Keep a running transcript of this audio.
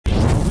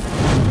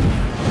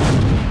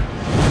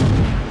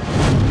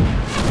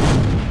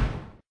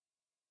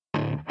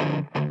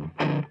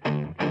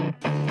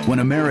when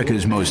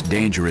America's most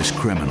dangerous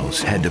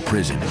criminals head to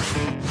prison.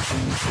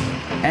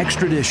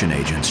 Extradition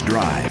agents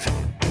drive.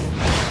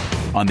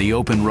 On the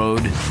open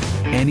road,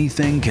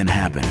 anything can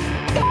happen.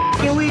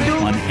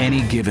 On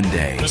any given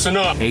day, listen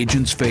up.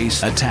 Agents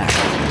face attack,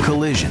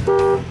 collision,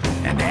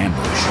 and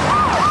ambush.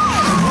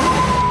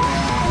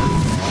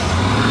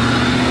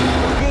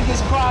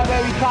 Biggest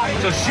crybaby cop.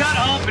 So shut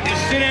up and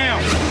just sit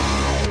down.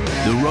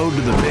 The road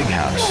to the big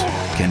house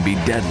can be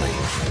deadly.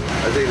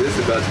 I think this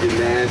is about to get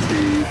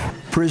nasty.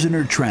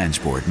 Prisoner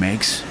transport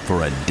makes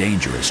for a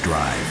dangerous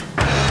drive.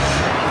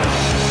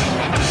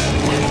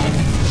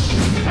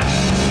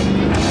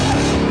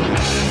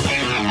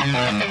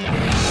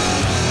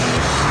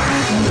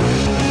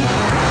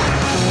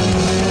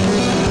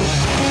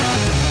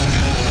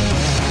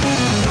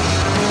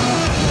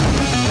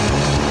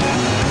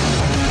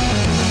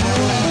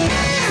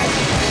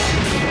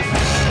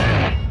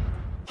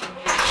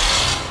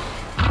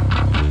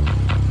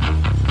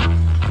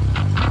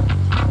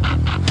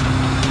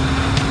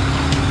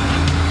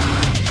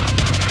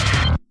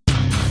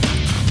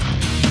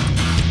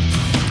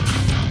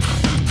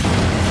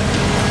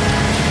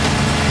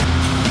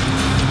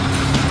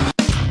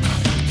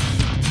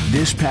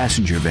 This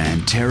passenger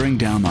van tearing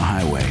down the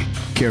highway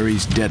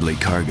carries deadly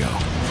cargo.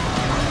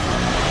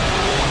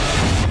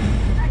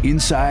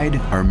 Inside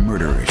are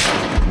murderers,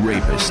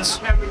 rapists,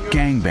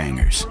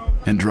 gangbangers,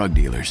 and drug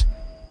dealers.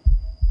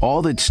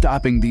 All that's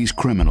stopping these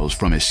criminals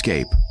from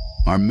escape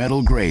are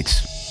metal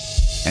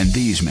grates and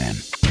these men.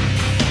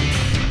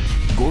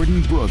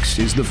 Gordon Brooks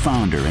is the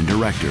founder and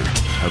director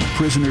of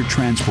Prisoner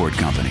Transport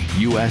Company,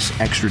 U.S.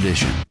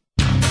 Extradition.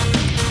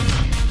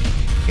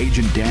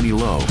 Agent Danny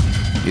Lowe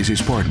is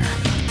his partner.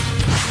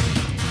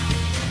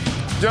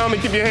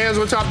 Gentlemen, keep your hands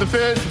on top of the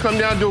fence. Come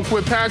down, do a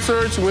quick pat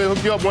search, and we'll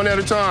hook you up one at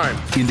a time.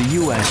 In the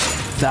U.S.,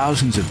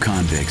 thousands of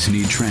convicts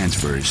need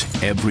transfers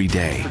every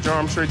day. Put your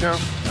arm straight down.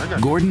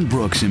 Gordon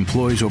Brooks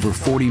employs over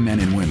 40 men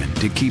and women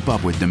to keep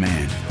up with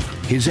demand.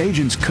 His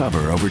agents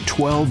cover over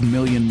 12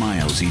 million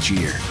miles each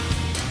year,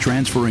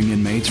 transferring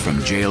inmates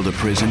from jail to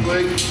prison,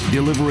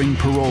 delivering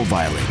parole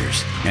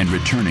violators, and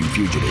returning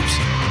fugitives.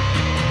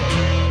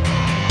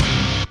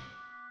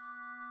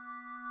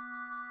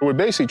 We're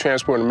basically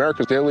transporting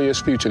America's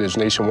deadliest fugitives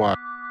nationwide.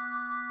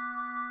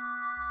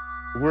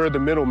 We're the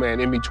middleman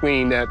in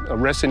between that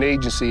arresting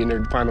agency and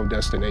their final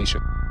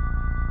destination.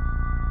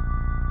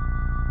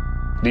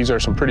 These are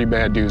some pretty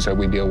bad dudes that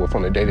we deal with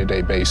on a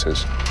day-to-day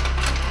basis.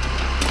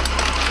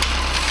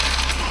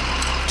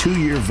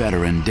 Two-year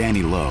veteran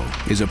Danny Lowe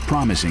is a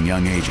promising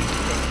young agent.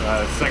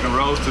 Second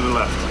rows to the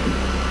left.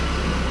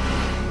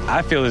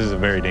 I feel this is a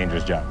very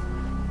dangerous job.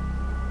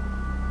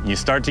 You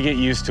start to get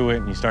used to it,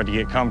 and you start to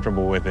get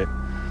comfortable with it,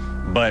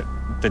 but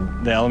the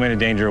element of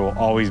danger will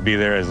always be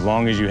there as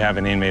long as you have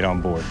an inmate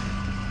on board.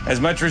 As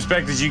much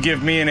respect as you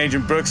give me and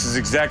Agent Brooks is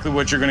exactly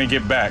what you're going to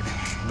get back.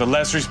 The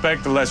less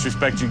respect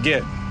you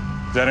get.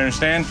 Does that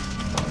understand?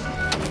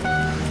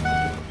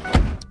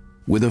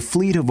 With a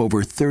fleet of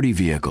over 30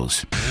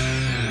 vehicles,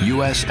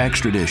 U.S.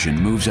 Extradition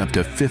moves up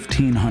to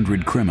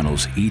 1,500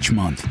 criminals each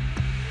month,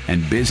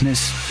 and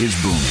business is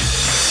booming.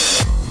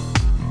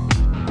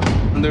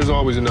 And there's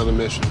always another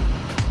mission.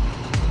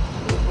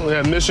 We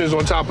have missions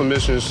on top of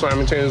missions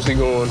simultaneously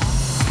going.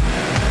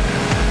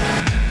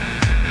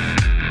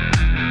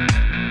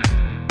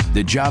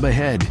 The job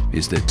ahead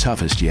is the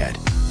toughest yet.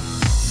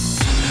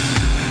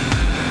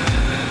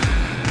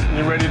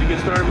 You ready to get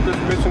started with this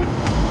mission?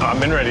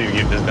 I've been ready to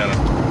get this done.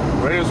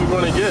 Ready as we're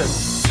going to get.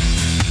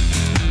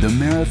 The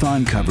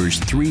marathon covers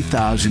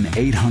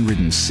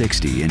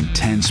 3,860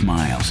 intense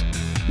miles,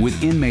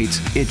 with inmates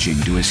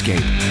itching to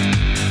escape.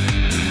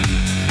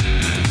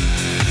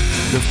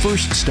 The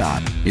first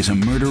stop is a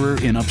murderer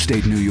in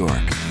upstate New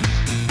York.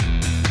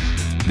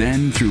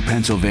 Then through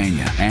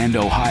Pennsylvania and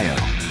Ohio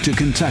to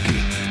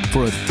Kentucky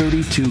for a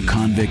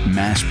 32-convict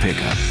mass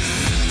pickup.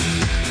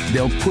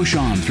 They'll push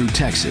on through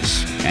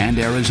Texas and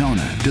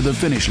Arizona to the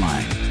finish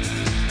line.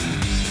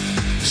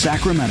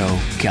 Sacramento,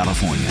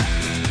 California.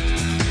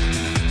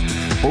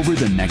 Over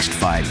the next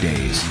 5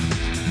 days,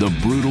 the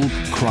brutal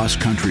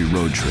cross-country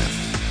road trip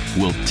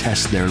will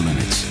test their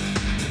limits.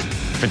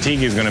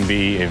 Fatigue is going to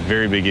be a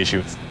very big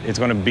issue. It's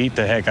going to beat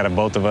the heck out of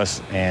both of us,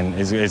 and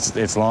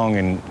it's long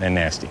and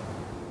nasty.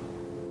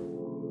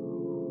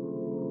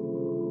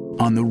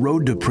 On the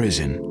road to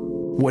prison,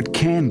 what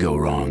can go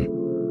wrong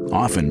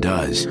often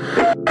does.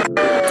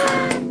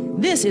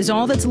 This is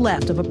all that's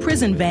left of a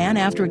prison van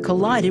after it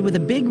collided with a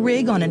big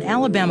rig on an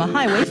Alabama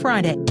highway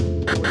Friday.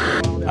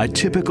 A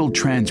typical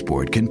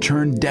transport can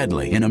turn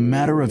deadly in a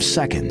matter of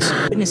seconds.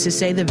 Witnesses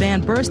say the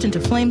van burst into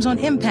flames on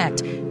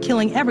impact,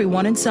 killing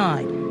everyone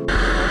inside.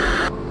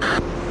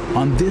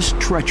 On this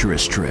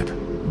treacherous trip,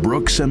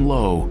 Brooks and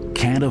Lowe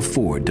can't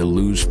afford to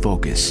lose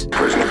focus.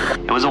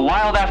 It was a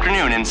wild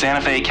afternoon in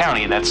Santa Fe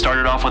County that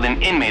started off with an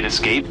inmate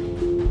escape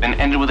and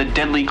ended with a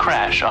deadly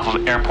crash off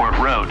of Airport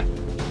Road.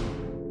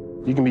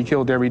 You can be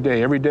killed every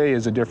day. Every day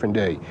is a different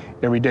day.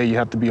 Every day you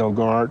have to be on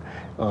guard,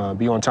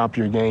 be on top of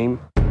your game.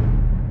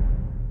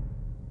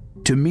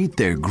 To meet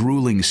their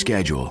grueling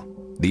schedule,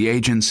 the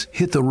agents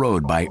hit the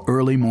road by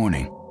early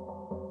morning.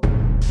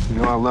 You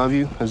know I love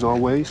you, as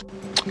always.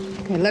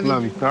 Okay, love you.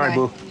 Love you. All right,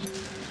 boo.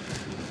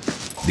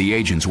 The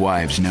agents'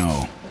 wives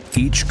know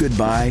each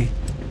goodbye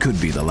could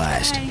be the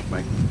last.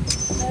 Bye.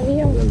 Love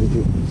you. Love you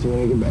too. See you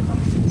when you get back.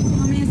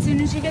 Call me as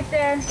soon as you get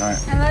there. All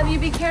right. I love you.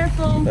 Be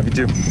careful. Love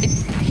you too.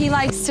 He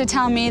likes to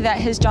tell me that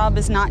his job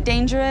is not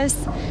dangerous,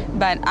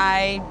 but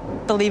I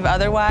believe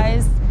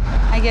otherwise.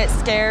 I get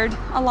scared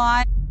a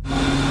lot.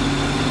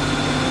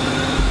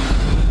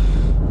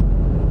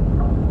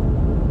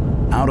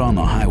 Out on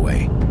the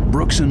highway,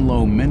 Brooks and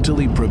Lowe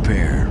mentally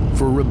prepare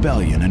for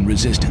rebellion and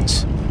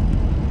resistance.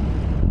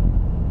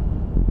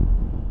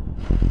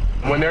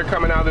 When they're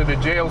coming out of the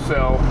jail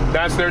cell,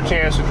 that's their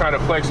chance to try to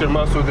flex their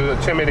muscle to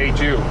intimidate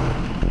you.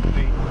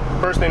 The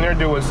first thing they're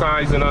doing is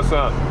sizing us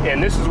up.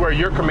 And this is where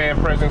your command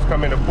presence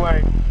come into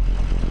play.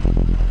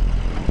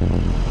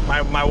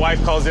 My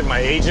wife calls it my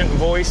agent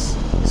voice.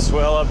 You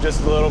swell up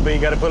just a little bit.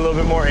 You got to put a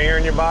little bit more air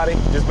in your body.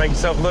 Just make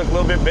yourself look a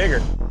little bit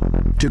bigger.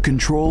 To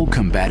control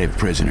combative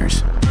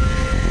prisoners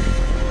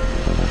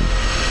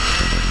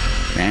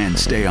and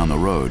stay on the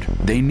road,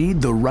 they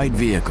need the right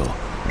vehicle.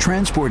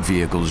 Transport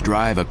vehicles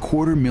drive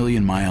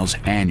 250,000 miles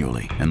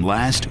annually and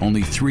last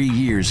only 3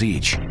 years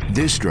each.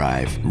 This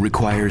drive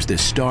requires the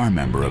star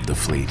member of the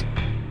fleet.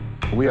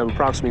 We have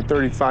approximately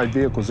 35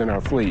 vehicles in our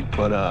fleet,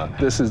 but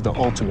this is the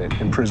ultimate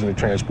in prisoner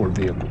transport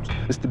vehicles.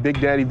 It's the big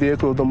daddy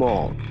vehicle of them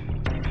all.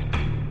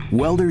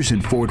 Welders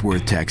in Fort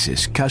Worth,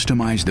 Texas,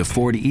 customized the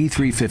Ford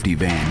E350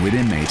 van with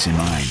inmates in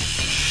mind.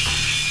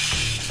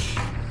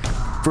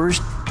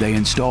 First, they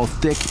install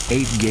thick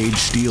 8-gauge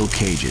steel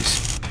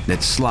cages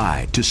that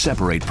slide to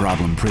separate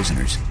problem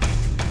prisoners.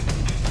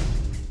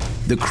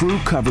 The crew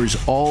covers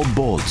all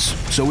bolts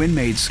so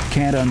inmates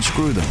can't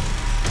unscrew them.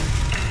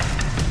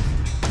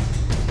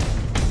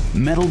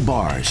 Metal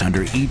bars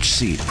under each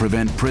seat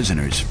prevent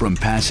prisoners from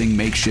passing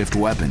makeshift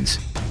weapons.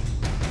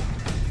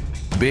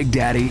 Big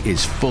Daddy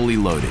is fully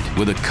loaded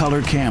with a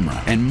color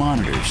camera and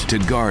monitors to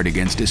guard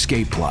against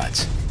escape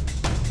plots.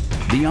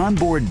 The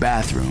onboard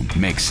bathroom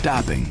makes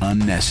stopping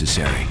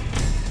unnecessary.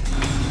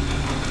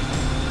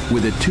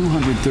 With a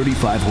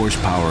 235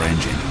 horsepower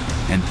engine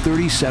and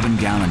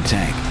 37-gallon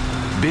tank,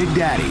 Big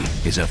Daddy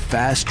is a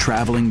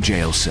fast-traveling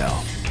jail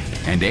cell,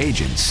 and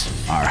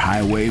agents are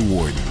highway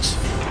wardens.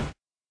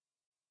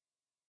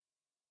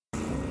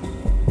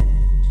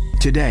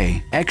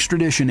 Today,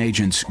 extradition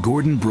agents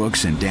Gordon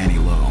Brooks and Danny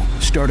Lowe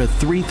start a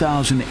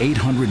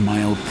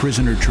 3,800-mile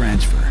prisoner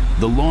transfer,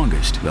 the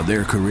longest of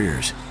their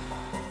careers.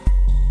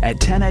 At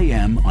 10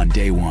 a.m. on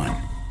day one,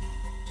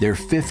 they're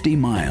 50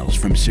 miles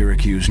from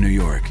Syracuse, New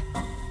York.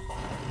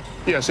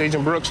 Yes,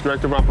 Agent Brooks,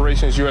 Director of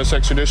Operations, U.S.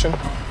 Extradition.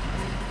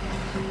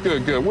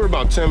 Good, good. We're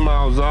about 10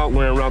 miles out.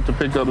 We're en route to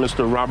pick up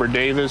Mr. Robert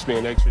Davis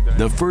being extradited.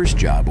 The first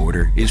job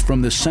order is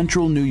from the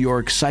Central New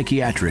York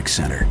Psychiatric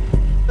Center.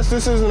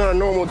 This isn't our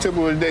normal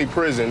typical day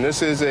prison.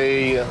 This is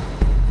a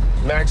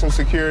maximum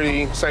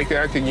security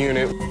psychiatric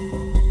unit.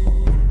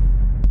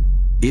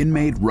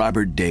 Inmate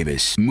Robert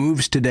Davis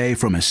moves today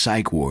from a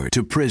psych ward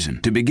to prison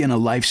to begin a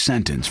life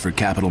sentence for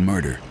capital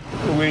murder.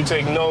 We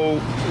take no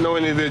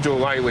individual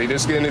lightly.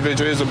 This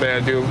individual is a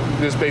bad dude,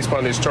 just based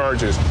upon his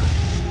charges.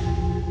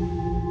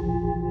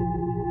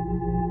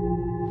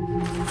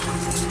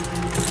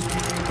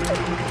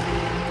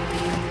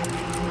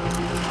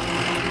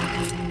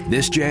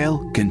 This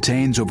jail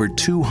contains over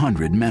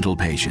 200 mental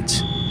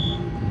patients.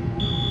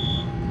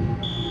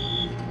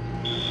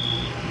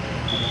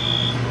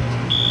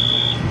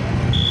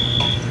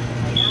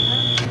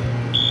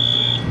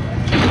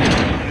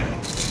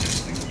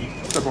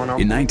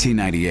 In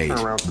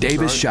 1998,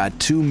 Davis shot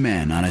 2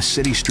 men on a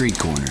city street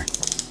corner.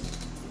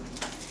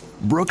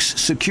 Brooks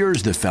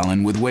secures the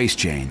felon with waist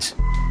chains,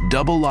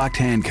 double-locked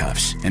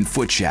handcuffs, and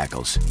foot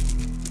shackles.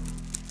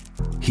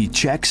 He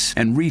checks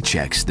and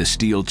rechecks the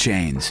steel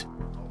chains.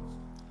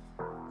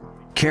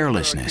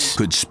 Carelessness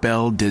could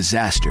spell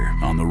disaster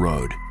on the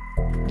road.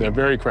 They're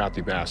very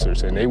crafty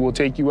bastards, and they will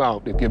take you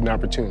out if given an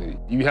opportunity.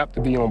 You have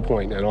to be on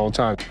point at all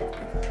times.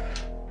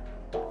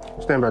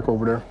 Stand back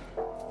over there.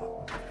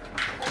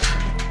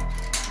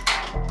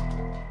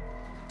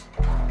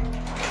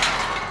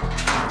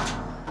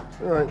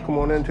 All right, come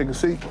on in, take a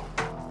seat.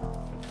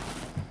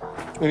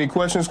 Any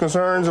questions,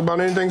 concerns about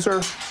anything,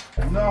 sir?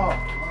 No.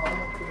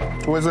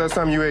 When's the last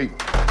time you ate?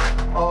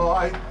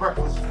 I ate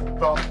breakfast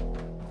about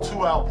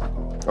 2 hours ago.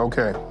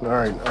 Okay, all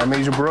right. I'm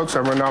Agent Brooks.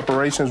 I run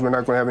operations. We're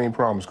not going to have any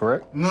problems,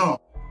 correct? No.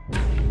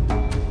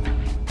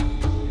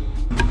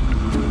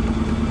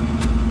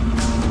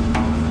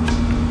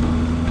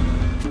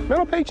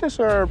 Mental patients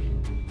are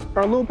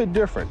a little bit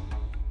different.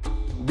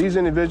 These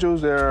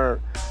individuals, they're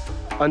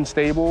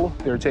unstable.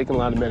 They're taking a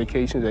lot of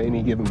medications at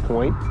any given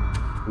point.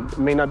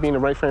 May not be in the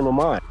right frame of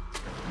mind.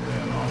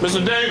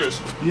 Mr.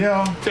 Davis.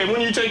 Yeah. Okay,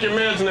 when you take your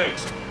meds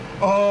next?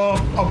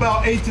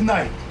 About 8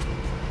 tonight.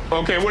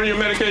 Okay, what are your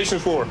medications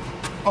for?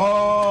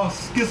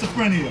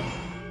 Schizophrenia.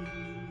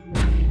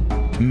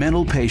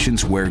 Mental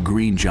patients wear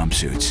green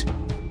jumpsuits,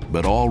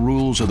 but all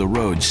rules of the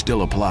road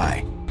still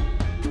apply.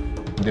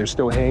 They're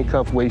still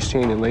handcuffed, waist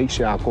chain, and leg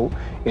shackled,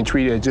 and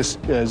treated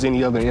just as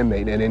any other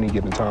inmate at any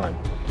given time.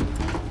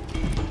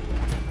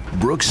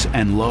 Brooks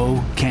and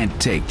Lowe can't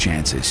take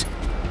chances,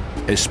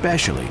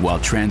 especially while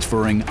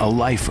transferring a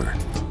lifer.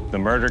 The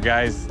murder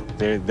guys,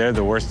 they're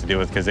the worst to deal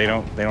with because they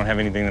don't have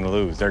anything to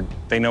lose.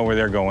 They know where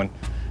they're going.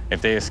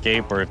 If they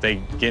escape or if they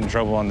get in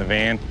trouble on the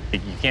van, you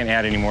can't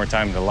add any more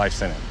time to the life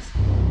sentence.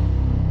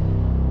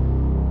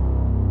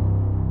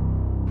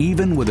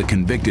 Even with a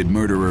convicted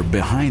murderer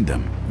behind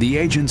them, the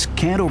agents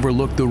can't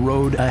overlook the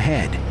road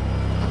ahead.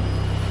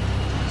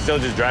 Still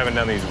just driving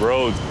down these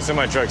roads,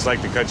 semi-trucks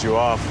like to cut you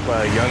off.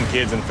 Young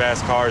kids in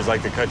fast cars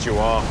like to cut you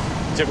off.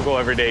 Typical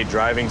everyday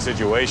driving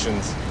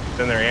situations.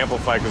 Then they're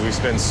amplified because we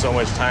spend so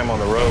much time on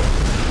the road.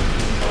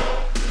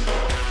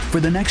 For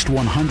the next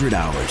 100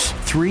 hours,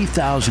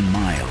 3,000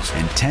 miles,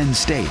 and 10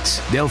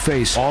 states, they'll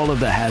face all of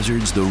the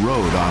hazards the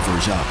road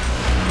offers up.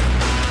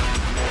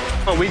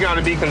 We got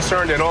to be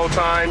concerned at all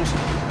times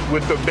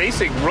with the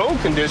basic road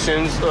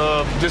conditions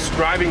of just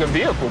driving a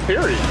vehicle,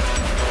 period.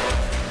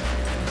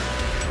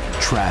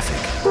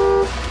 Traffic,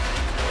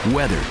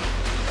 weather,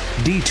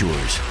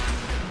 detours.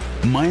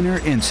 Minor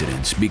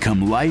incidents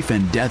become life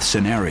and death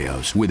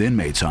scenarios with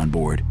inmates on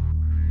board.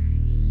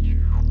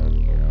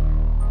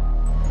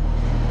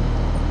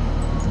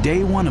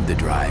 Day one of the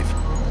drive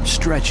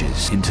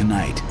stretches into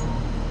night.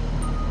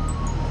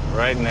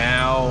 Right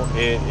now,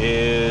 it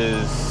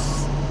is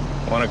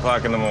 1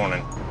 o'clock in the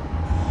morning.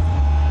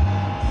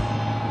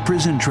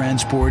 Prison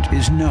transport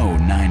is no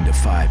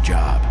 9-to-5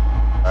 job.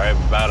 All right,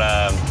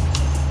 about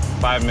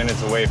 5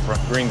 minutes away from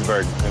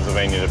Greensburg,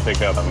 Pennsylvania, to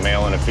pick up a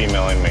male and a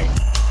female inmate.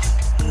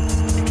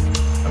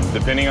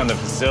 Depending on the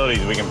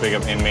facilities, we can pick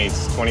up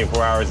inmates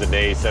 24 hours a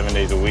day, 7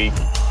 days a week.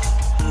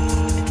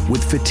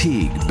 With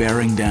fatigue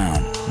bearing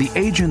down, the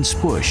agents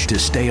push to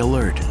stay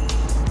alert.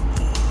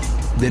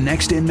 The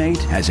next inmate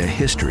has a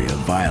history of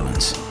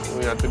violence.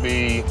 We have to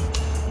be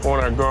on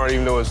our guard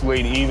even though it's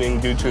late evening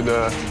due to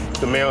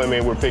the male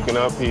inmate we're picking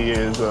up. He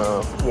is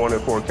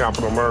wanted for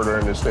capital murder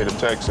in the state of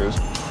Texas.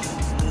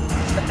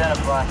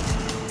 Identify.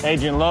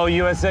 Agent Lowe,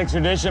 U.S.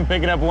 Extradition,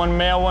 picking up 1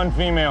 male, 1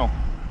 female.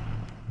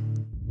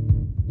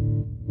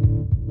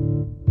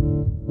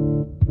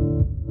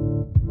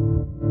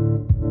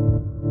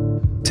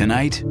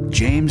 Tonight,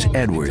 James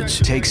Edwards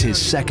takes his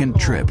second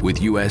trip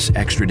with U.S.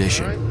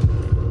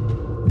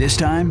 Extradition. This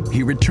time,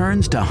 he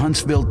returns to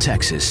Huntsville,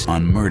 Texas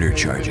on murder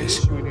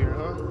charges.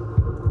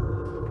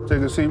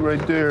 Take a seat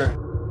right there.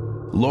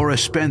 Laura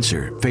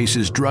Spencer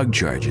faces drug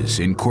charges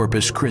in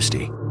Corpus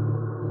Christi.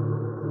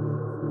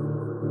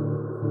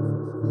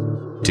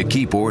 To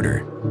keep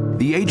order,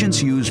 the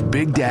agents use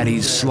Big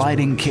Daddy's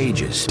sliding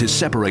cages to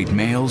separate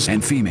males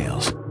and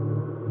females.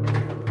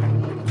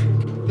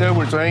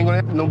 Edwards, I ain't gonna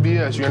have no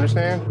BS, you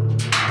understand?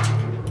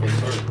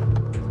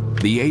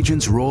 The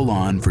agents roll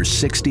on for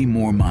 60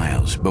 more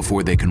miles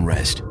before they can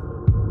rest.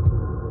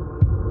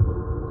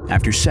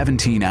 After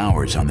 17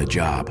 hours on the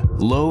job,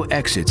 Lowe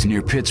exits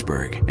near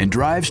Pittsburgh and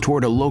drives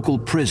toward a local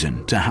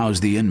prison to house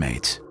the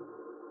inmates.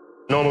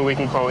 Normally we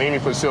can call any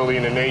facility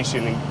in the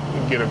nation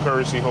and get a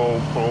courtesy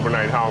hold for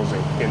overnight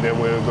housing. And then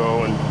we'll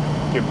go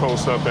and get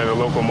posted up at a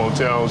local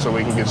motel so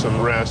we can get some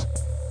rest.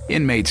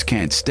 Inmates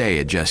can't stay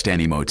at just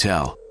any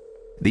motel.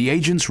 The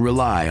agents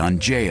rely on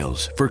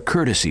jails for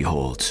courtesy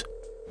holds.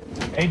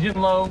 Agent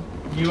Lowe,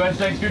 U.S.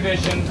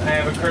 Extradition, I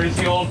have a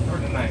courtesy hold for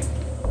tonight.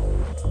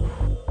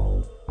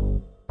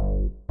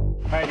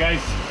 All right,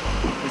 guys,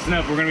 listen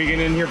up. We're going to be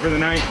getting in here for the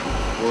night.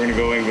 We're going to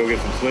go in and go get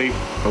some sleep.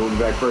 We'll be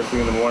back first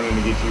thing in the morning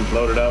to get you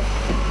loaded up.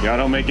 Y'all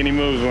don't make any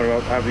moves when I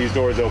have these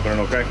doors opening,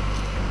 okay?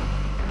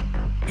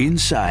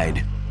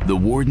 Inside, the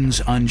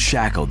wardens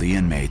unshackle the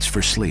inmates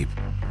for sleep.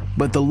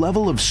 But the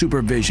level of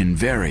supervision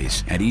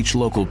varies at each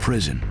local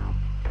prison.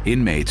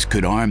 Inmates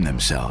could arm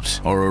themselves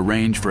or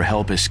arrange for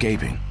help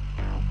escaping.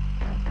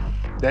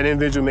 That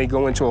individual may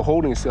go into a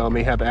holding cell,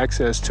 may have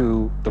access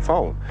to the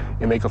phone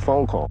and make a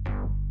phone call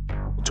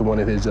to one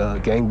of his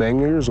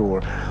gangbangers or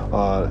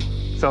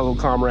fellow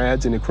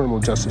comrades in the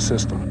criminal justice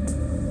system.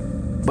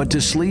 But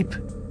to sleep,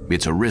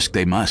 it's a risk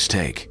they must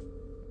take.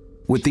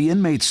 With the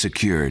inmates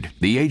secured,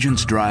 the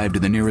agents drive to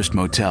the nearest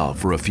motel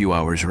for a few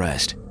hours'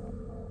 rest.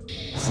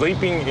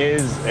 Sleeping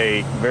is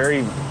a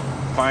very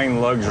fine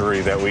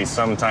luxury that we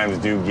sometimes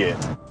do get.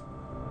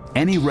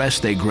 Any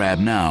rest they grab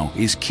now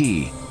is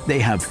key. They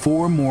have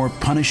 4 more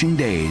punishing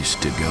days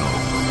to go.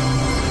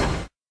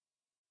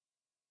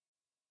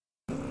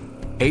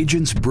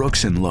 Agents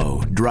Brooks and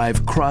Lowe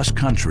drive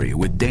cross-country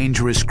with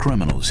dangerous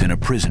criminals in a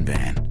prison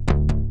van.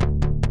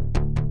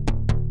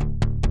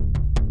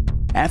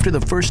 After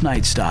the first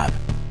night stop,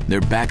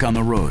 they're back on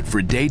the road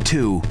for day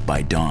 2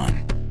 by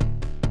dawn.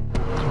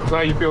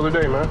 How you feel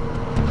today, man?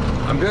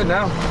 I'm good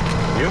now.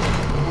 You?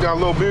 Got a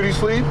little beauty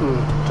sleep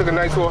and took a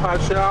nice little hot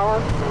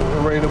shower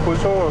and ready to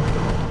push on.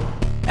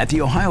 At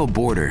the Ohio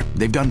border,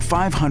 they've done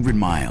 500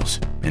 miles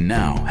and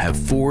now have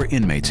 4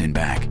 inmates in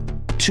back.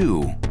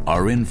 2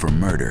 are in for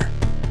murder.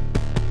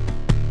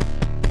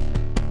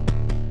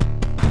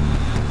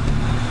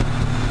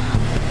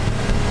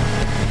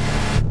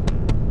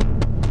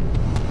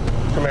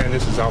 Command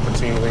this is Alpha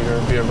Team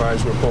Leader. Be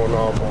advised we're pulling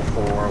off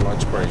for our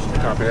lunch break.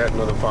 Copy that,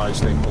 notify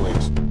State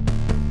Police.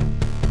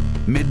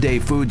 Midday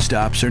food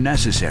stops are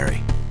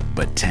necessary,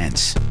 but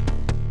tense.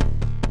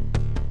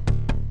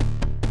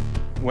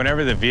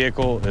 Whenever the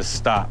vehicle is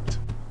stopped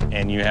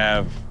and you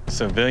have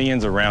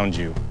civilians around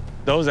you,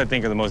 those I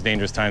think are the most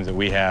dangerous times that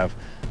we have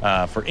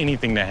for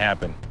anything to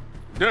happen.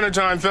 Dinner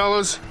time,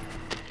 fellas.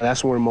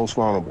 That's when we're most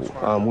vulnerable.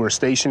 We're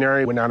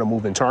stationary. We're not a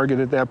moving target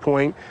at that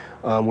point.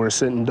 We're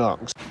sitting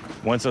ducks.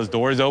 Once those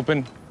doors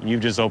open,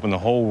 you've just opened the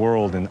whole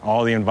world and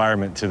all the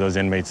environment to those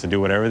inmates to do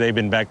whatever they've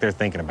been back there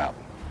thinking about.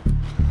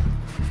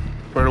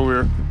 Right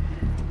over here.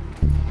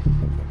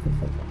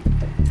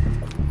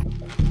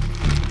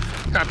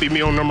 Happy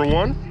meal number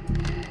 1.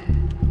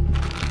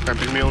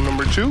 Happy meal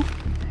number 2.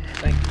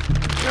 Thank you.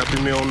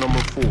 Happy meal number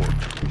 4.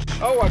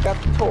 Oh, I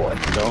got the toy.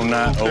 Do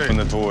not open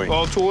the toy.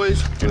 All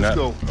toys? Let's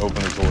go.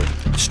 Open the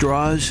toy.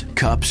 Straws,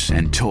 cups,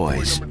 and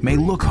toys may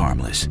look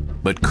harmless,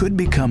 but could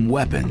become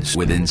weapons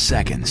within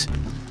seconds.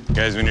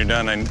 Guys, when you're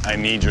done, I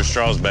need your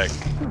straws back.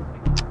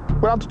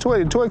 Without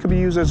the toy could be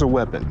used as a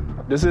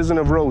weapon. This isn't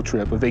a road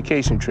trip, a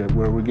vacation trip,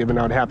 where we're giving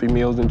out Happy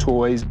Meals and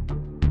toys.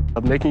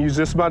 They can use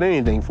just about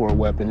anything for a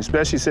weapon,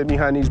 especially sitting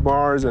behind these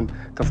bars and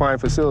confined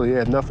facility. They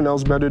have nothing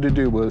else better to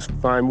do but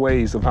find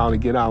ways of how to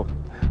get out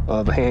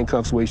of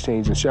handcuffs, waist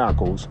chains, and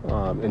shackles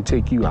and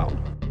take you out.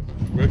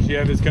 Brooks, you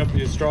have this cup,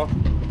 your straw?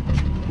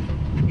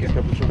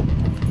 Yeah.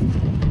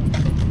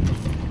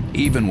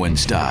 Even when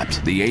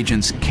stopped, the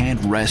agents can't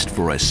rest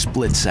for a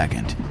split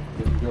second.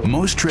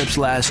 Most trips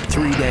last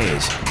 3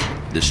 days.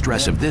 The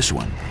stress of this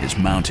one is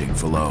mounting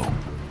for low.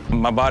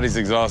 My body's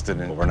exhausted,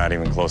 and we're not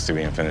even close to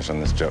being finished on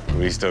this job.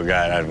 We still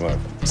got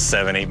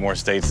 7, 8 more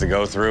states to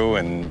go through,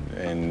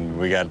 and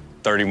we got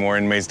 30 more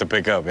inmates to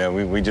pick up. Yeah,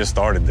 we just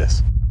started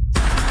this.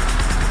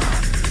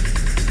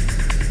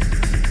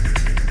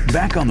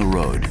 Back on the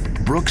road,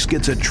 Brooks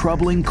gets a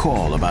troubling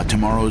call about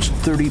tomorrow's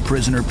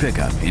 30-prisoner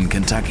pickup in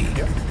Kentucky.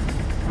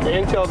 The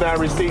intel that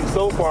I received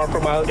so far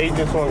from our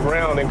agents on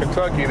ground in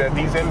Kentucky that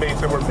these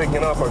inmates that we're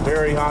picking up are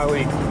very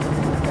highly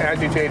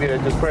agitated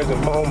at this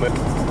present moment.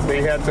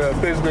 They had to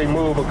physically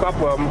move a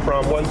couple of them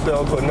from one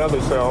cell to another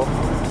cell.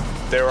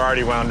 They were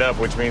already wound up,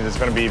 which means it's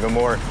going to be even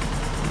more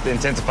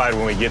intensified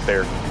when we get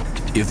there.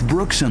 If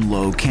Brooks and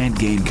Lowe can't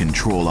gain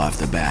control off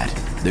the bat,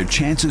 their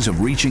chances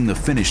of reaching the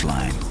finish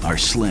line are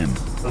slim.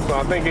 So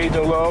I think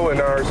Agent Lowe and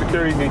our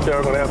security detail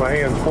are going to have our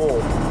hands full.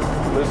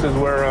 This is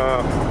where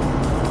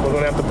we're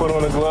going to have to put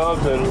on the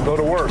gloves and go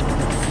to work.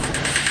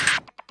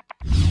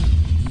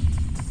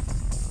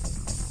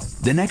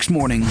 The next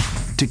morning,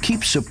 to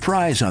keep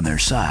surprise on their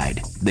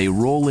side, they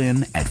roll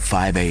in at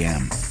 5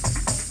 a.m.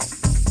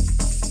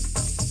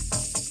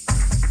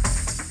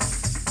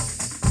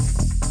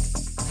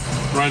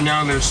 Right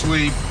now in their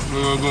sleep,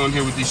 we're going to go in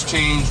here with these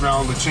chains,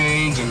 rattle the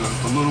chains, and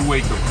a little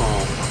wake-up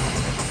call.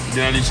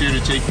 Daddy's here to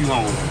take you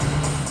home.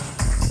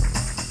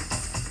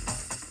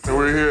 And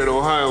we're here at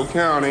Ohio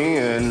County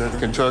in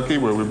Kentucky,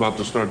 where we're about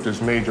to start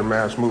this major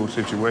mass move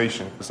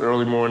situation. It's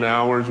early morning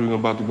hours. We're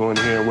about to go in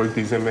here and wake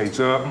these inmates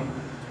up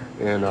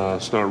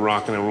and start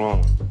rocking and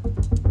rolling.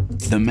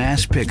 The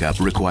mass pickup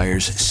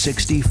requires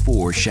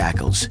 64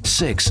 shackles,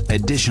 6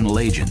 additional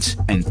agents,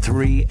 and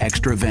 3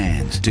 extra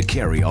vans to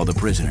carry all the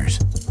prisoners.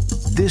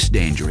 This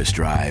dangerous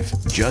drive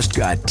just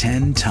got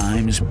 10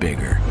 times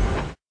bigger.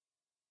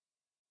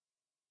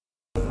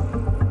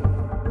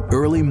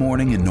 Early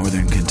morning in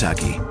northern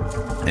Kentucky,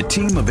 a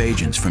team of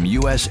agents from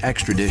U.S.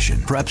 Extradition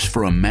preps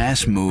for a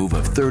mass move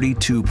of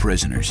 32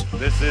 prisoners.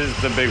 This is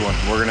the big one.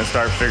 We're going to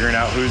start figuring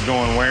out who's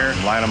going where,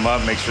 line them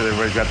up, make sure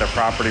everybody's got their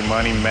property,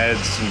 money,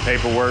 meds, and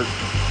paperwork,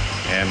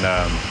 and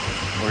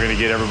we're going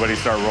to get everybody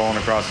start rolling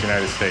across the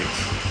United States.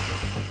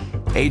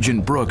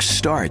 Agent Brooks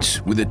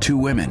starts with the 2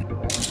 women.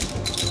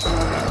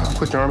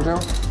 Put your arms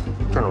down,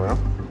 turn around.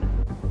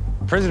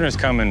 Prisoners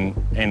come in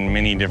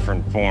many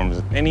different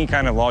forms. Any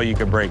kind of law you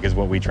could break is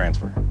what we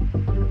transfer.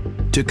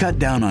 To cut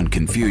down on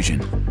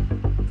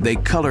confusion, they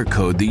color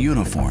code the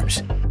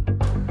uniforms.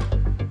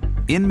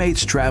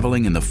 Inmates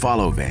traveling in the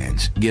follow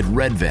vans get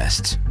red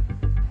vests.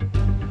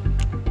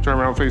 Turn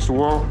around, face the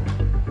wall.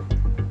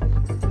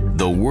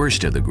 The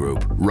worst of the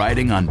group,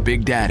 riding on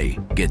Big Daddy,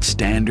 get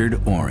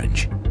standard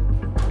orange.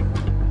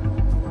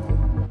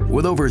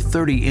 With over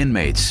 30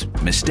 inmates,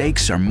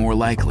 mistakes are more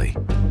likely.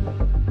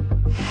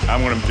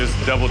 I'm going to just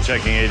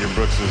double-checking Agent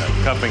Brooks'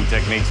 cuffing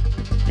techniques.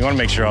 You want to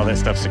make sure all that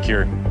stuff's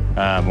secure.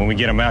 When we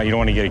get them out, you don't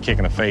want to get a kick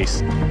in the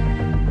face.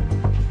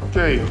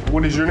 Okay,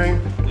 what is your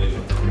name?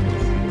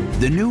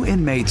 The new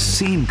inmates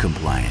seem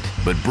compliant,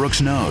 but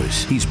Brooks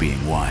knows he's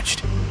being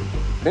watched.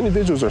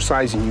 Individuals are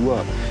sizing you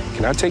up.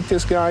 Can I take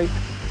this guy?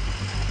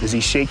 Is he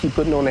shaky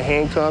putting on the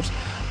handcuffs?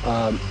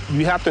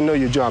 You have to know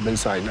your job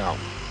inside and out.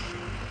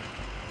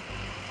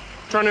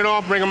 Turn it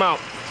off, bring him out.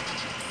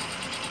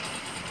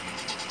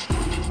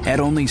 At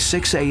only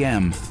 6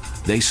 a.m.,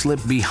 they slip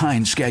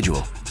behind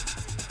schedule.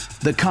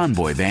 The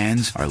convoy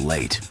vans are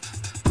late.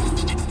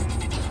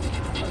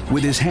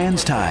 With his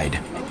hands tied,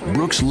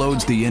 Brooks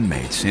loads the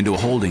inmates into a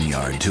holding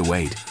yard to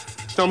wait.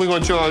 Tell me we're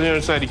going to chill out here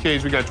inside the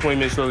cage. We got 20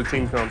 minutes till the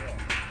team comes.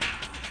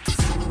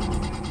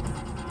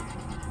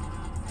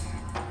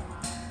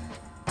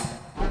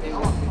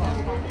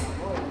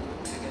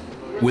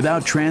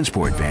 Without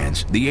transport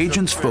vans, the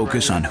agents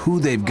focus on who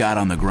they've got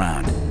on the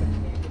ground.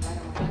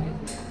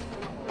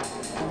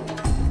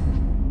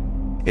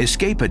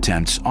 Escape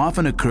attempts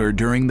often occur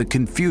during the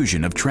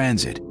confusion of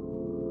transit.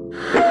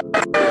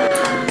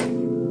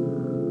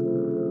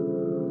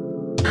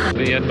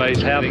 The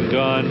inmates having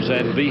guns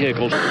and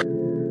vehicles.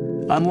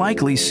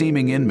 Unlikely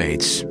seeming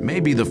inmates may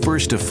be the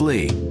first to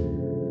flee.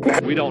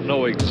 We don't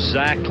know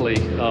exactly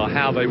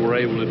how they were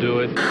able to do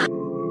it.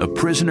 A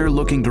prisoner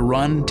looking to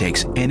run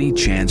takes any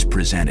chance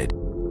presented.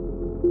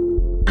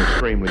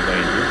 Extremely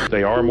dangerous.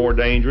 They are more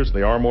dangerous.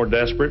 They are more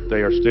desperate.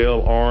 They are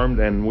still armed,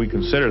 and we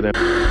consider them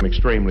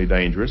extremely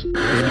dangerous.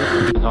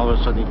 All of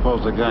a sudden he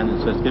pulls the gun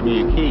and says, "Give me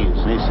your keys."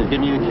 And he said,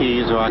 "Give me your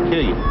keys or I'll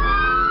kill you."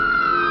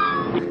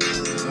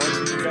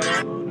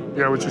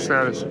 Yeah, what's your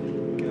status?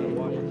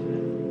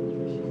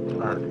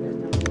 All right.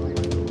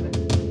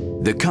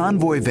 The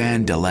convoy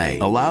van delay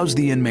allows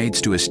the inmates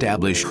to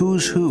establish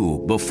who's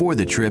who before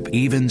the trip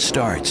even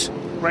starts.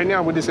 Right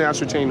now, we're just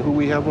ascertaining who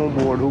we have on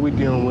board, who we're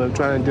dealing with,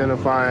 trying to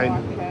identify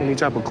any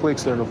type of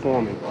cliques that are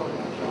forming.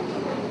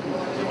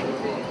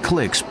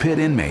 Cliques pit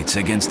inmates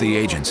against the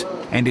agents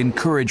and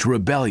encourage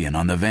rebellion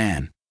on the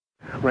van.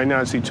 Right now,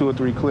 I see 2 or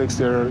 3 cliques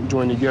that are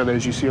joined together.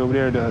 As you see over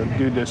there, the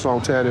dude that's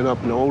all tatted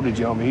up, and the older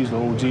gentleman, he's the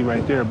OG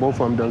right there.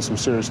 Both of them done some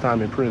serious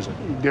time in prison.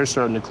 They're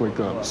starting to click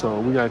up, so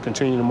we got to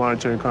continue to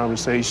monitor the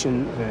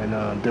conversation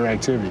and their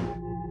activity.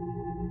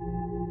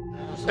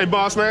 Hey,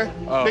 boss man,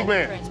 big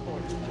man,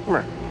 come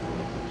here.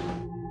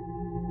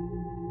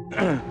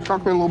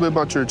 Talk to me a little bit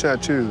about your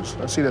tattoos.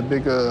 I see that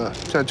big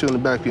tattoo in the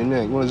back of your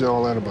neck. What is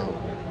all that about?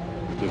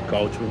 Just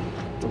culture.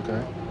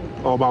 Okay.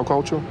 All about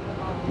culture?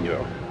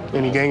 Yeah.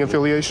 Any gang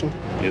affiliation?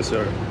 Yes,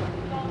 sir.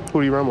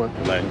 Who do you run with?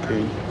 Latin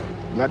Kings.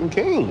 Latin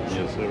Kings?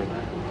 Yes, sir.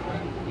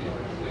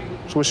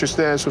 So what's your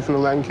status within the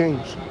Latin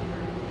Kings?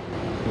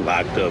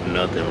 Locked up,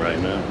 nothing right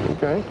now.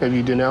 Okay. Have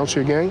you denounced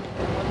your gang?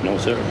 No,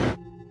 sir.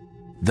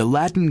 The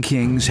Latin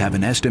Kings have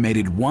an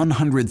estimated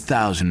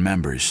 100,000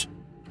 members.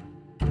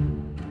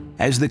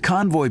 As the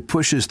convoy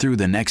pushes through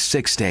the next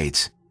 6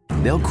 states,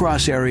 they'll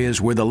cross areas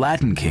where the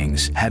Latin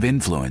Kings have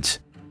influence.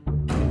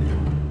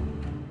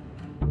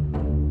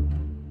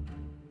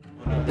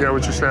 Yeah,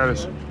 what's your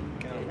status?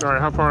 All right,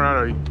 how far out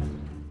are you?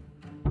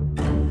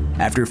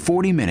 After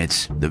 40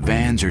 minutes, the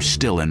vans are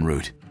still en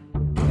route.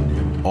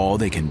 All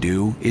they can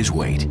do is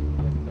wait.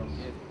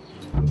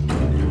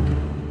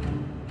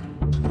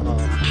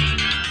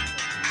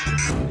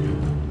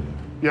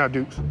 Yeah,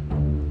 Dukes.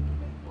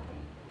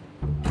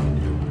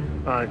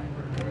 All right.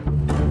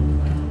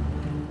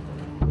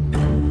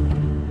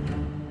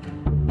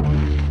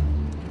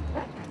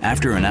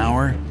 After an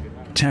hour,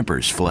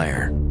 tempers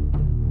flare.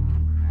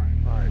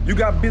 You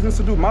got business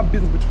to do. My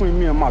business between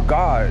me and my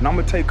God, and I'm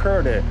gonna take care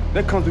of that.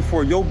 That comes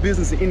before your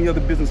business and any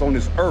other business on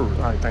this earth.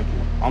 All right, thank you.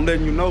 I'm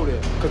letting you know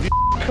that, because these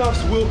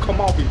cuffs will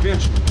come off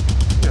eventually.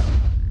 Yeah.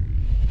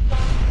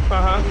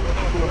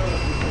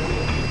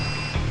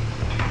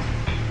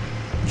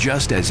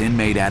 Just as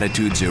inmate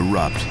attitudes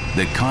erupt,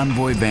 the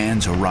convoy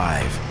vans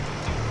arrive.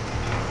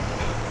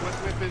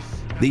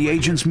 The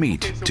agents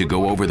meet to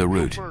go over the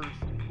route. We're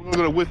gonna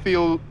go to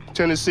Whitfield,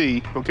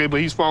 Tennessee, okay,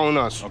 but he's following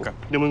us. Okay.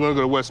 Then we're gonna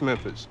go to West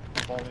Memphis.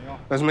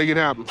 Let's make it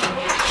happen.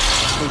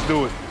 Let's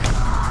do it.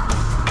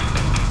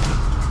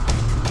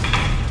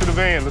 To the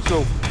van, let's go.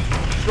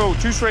 Let's go,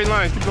 2 straight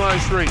lines, keep the line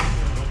straight.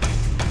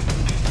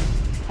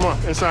 Come on,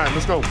 inside,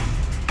 let's go.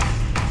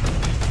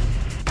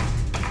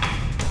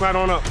 Right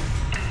on up.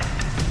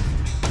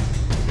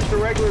 Mr.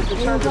 Regular,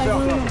 conserve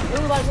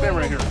yourself. Stand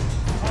right here.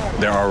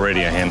 They're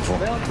already a handful.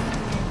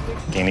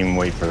 Can't even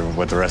wait for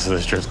what the rest of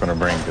this trip's gonna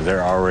bring, because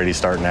they're already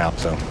starting out,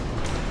 so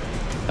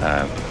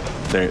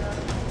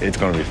it's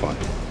gonna be fun.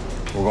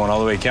 We're going all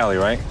the way to Cali,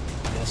 right?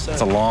 Yes, sir.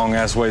 It's a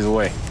long-ass ways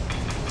away.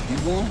 You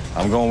going?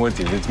 I'm going with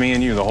you. It's me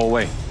and you the whole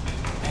way.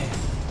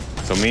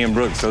 So me and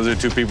Brooks, those are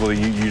 2 people that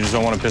you just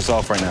don't want to piss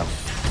off right now.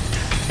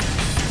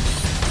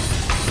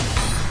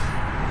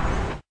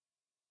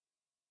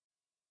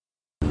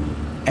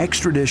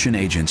 Extradition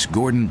agents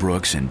Gordon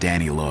Brooks and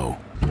Danny Lowe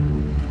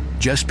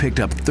just picked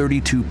up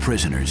 32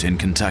 prisoners in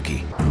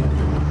Kentucky.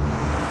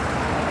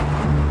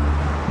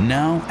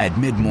 Now, at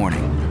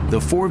mid-morning, the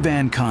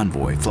 4-van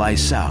convoy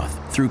flies south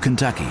through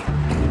Kentucky.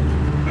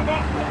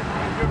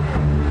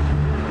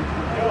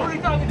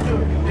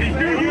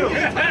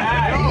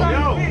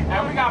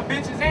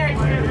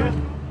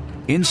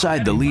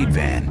 Inside the lead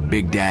van,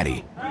 Big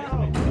Daddy,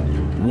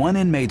 one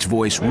inmate's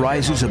voice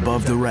rises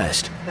above the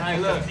rest.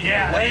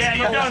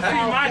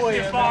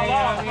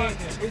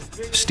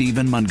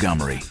 Stephen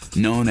Montgomery,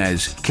 known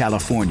as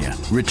California,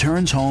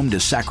 returns home to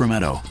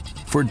Sacramento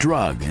for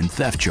drug and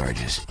theft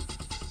charges.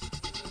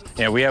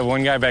 Yeah, we have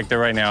one guy back there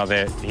right now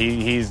that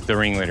he's the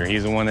ringleader.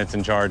 He's the one that's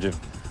in charge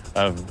of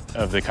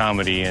the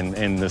comedy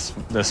and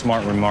the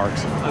smart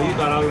remarks. Oh, you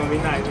thought I was gonna be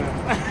nice,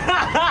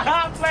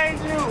 huh? Played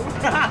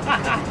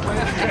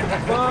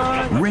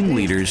you.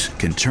 Ringleaders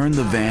can turn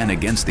the van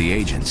against the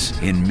agents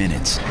in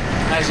minutes.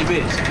 How's your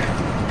bitch?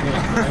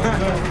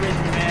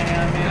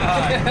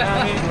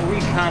 We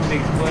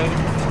convicts, boy.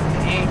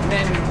 Ain't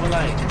nothing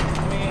polite.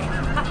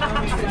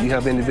 You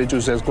have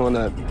individuals that's going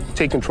to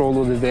take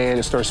control of the van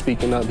and start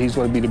speaking up. He's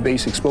going to be the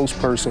basic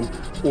spokesperson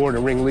or the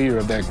ringleader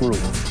of that group.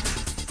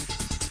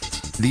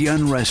 The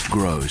unrest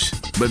grows,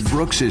 but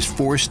Brooks is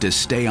forced to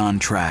stay on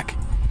track.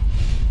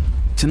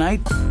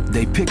 Tonight,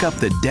 they pick up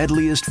the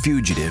deadliest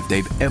fugitive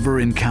they've ever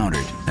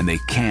encountered, and they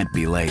can't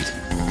be late.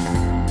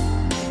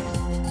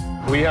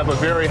 We have a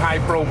very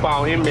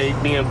high-profile inmate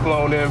being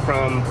flown in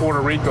from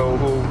Puerto Rico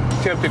who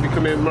attempted to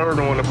commit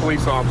murder on a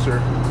police officer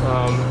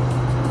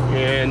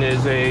and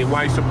is a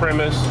white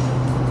supremacist.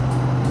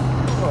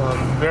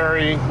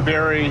 Very,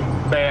 very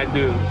bad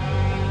dude.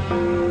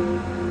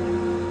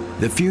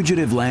 The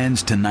fugitive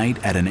lands tonight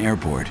at an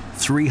airport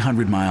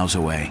 300 miles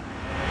away.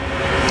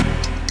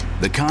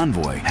 The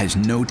convoy has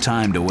no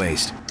time to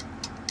waste.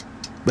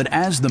 But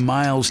as the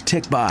miles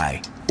tick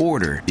by,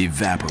 order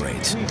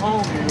evaporates.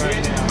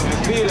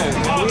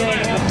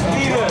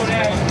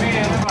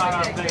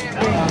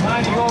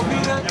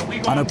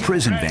 On a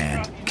prison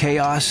van,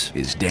 chaos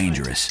is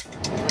dangerous.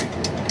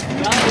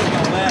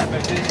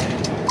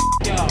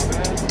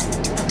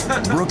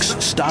 Brooks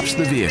stops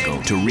the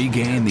vehicle to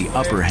regain the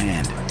upper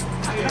hand.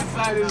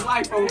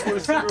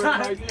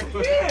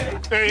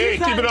 Hey,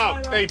 keep it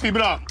up. Hey, keep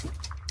it up.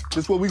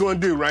 This is what we're going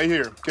to do right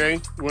here, okay?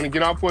 We're going to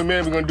get out for a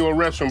minute. We're going to do a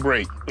restroom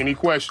break. Any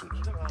questions?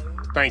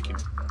 Thank you.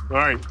 All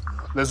right,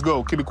 let's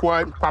go. Keep it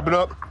quiet. Pop it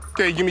up.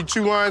 Okay, give me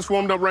 2 lines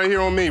formed up right here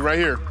on me, right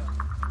here.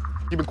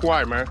 Keep it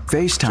quiet, man.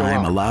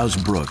 FaceTime allows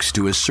Brooks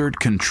to assert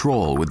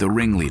control with the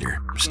ringleader,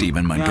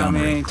 Stephen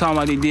Montgomery. Man, ain't talking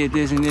about they did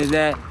this and this,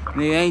 that.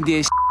 They ain't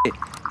did shit.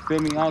 Feel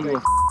me? I don't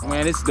give a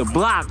man. This is the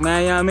block,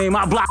 man. You know what I mean?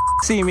 My block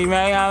see me,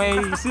 man. You know what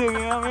I mean? You see me, you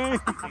know what I mean?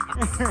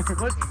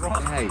 What's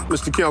wrong? Hey.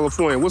 Mr.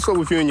 California, what's up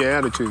with you and your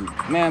attitude?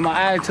 Man,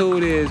 my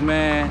attitude is,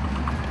 man,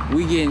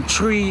 we getting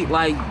treated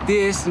like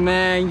this,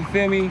 man. You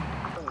feel me?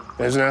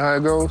 Isn't that how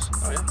it goes?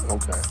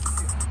 Okay.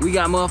 We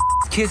got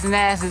motherfuckers kissing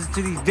asses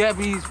to these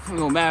deputies.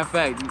 No, matter of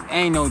fact,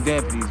 ain't no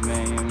deputies,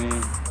 man. You know what I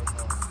mean?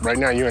 Right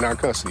now, you're in our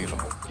custody, though.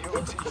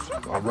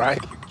 All right?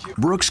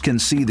 Brooks can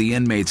see the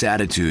inmates'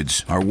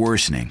 attitudes are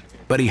worsening,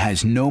 but he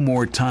has no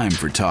more time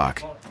for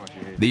talk.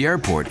 The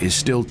airport is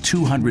still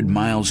 200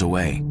 miles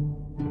away.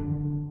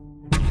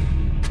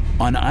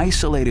 On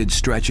isolated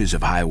stretches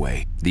of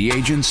highway, the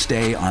agents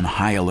stay on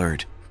high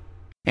alert.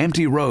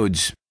 Empty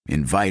roads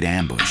invite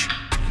ambush.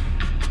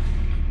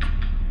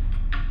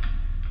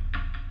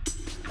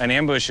 An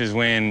ambush is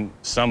when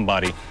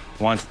somebody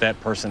wants that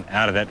person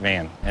out of that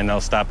van, and they'll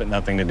stop at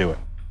nothing to do it.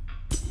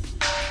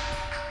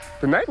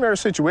 The nightmare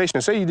situation,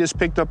 say you just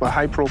picked up a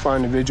high-profile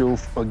individual,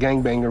 a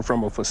gangbanger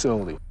from a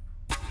facility.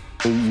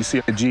 You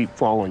see a Jeep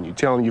following you,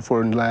 telling you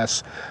for the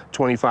last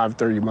 25,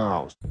 30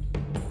 miles.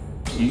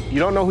 You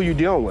don't know who you're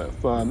dealing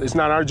with. It's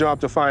not our job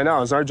to find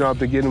out. It's our job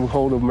to get in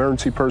hold of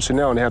emergency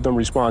personnel and have them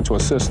respond to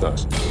assist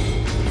us.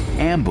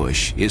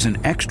 Ambush is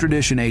an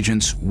extradition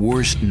agent's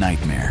worst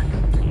nightmare.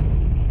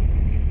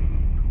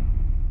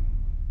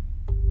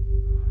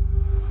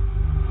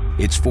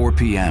 It's 4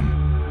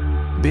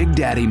 p.m. Big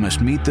Daddy must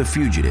meet the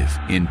fugitive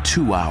in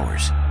 2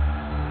 hours.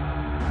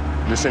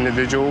 This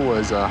individual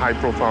was a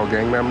high-profile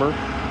gang member,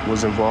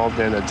 was involved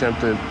in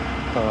attempted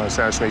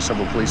assassination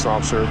of a police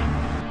officer.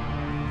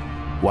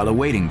 While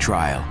awaiting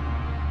trial,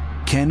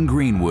 Ken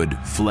Greenwood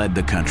fled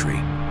the country.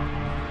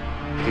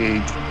 He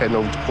headed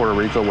over to Puerto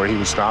Rico where he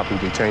was stopped and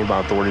detained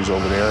by authorities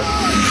over there.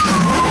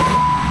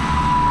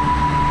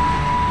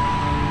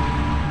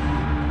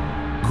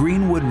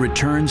 Greenwood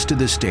returns to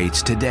the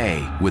States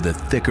today with a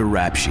thicker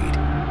rap sheet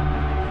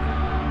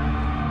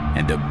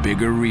and a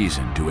bigger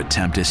reason to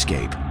attempt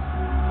escape.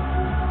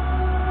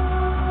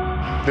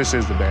 This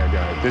is the bad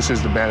guy. This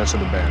is the baddest of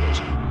the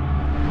baddest.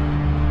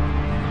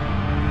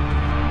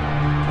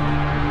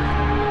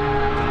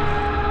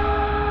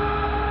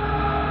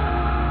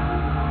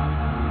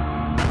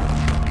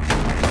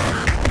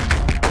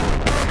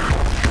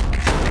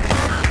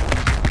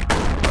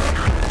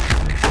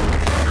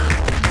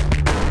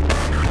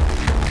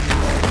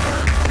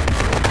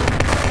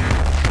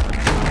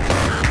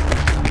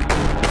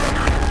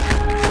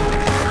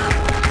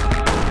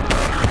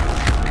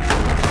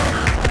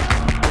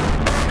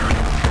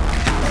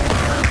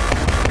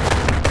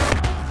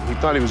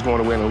 Thought he was going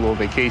away on a little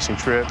vacation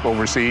trip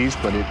overseas,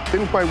 but it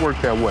didn't quite work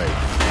that way.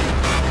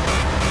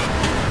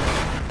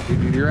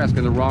 You're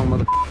asking the wrong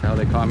motherfucker how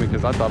they caught me,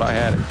 because I thought I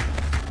had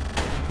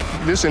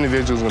it. This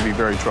individual is going to be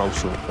very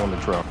troublesome on the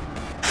truck.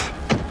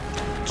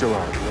 Chill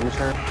out, you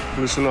understand?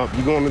 Listen up,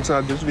 you going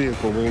inside this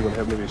vehicle, we ain't going to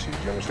have no issues.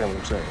 You understand what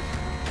I'm saying?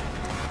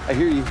 I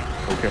hear you.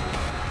 Okay.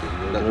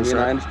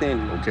 I understand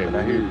you. Okay,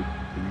 I hear you.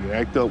 If you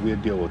act up, we'll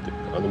deal with it.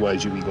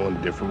 Otherwise, you'll be going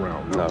a different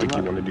route. I don't think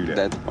you want to do that.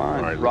 That's fine.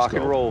 All right, rock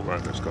and roll. All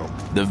right, let's go.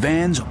 The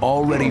van's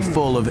already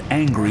full of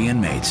angry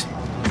inmates.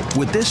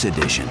 With this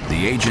addition,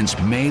 the agents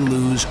may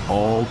lose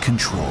all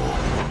control.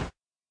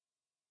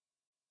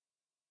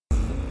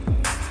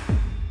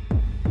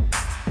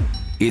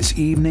 It's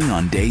evening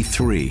on day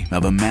 3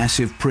 of a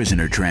massive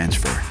prisoner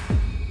transfer.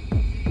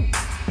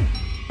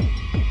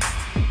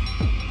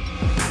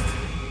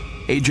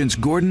 Agents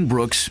Gordon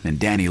Brooks and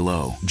Danny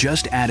Lowe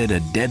just added a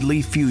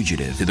deadly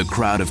fugitive to the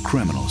crowd of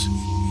criminals.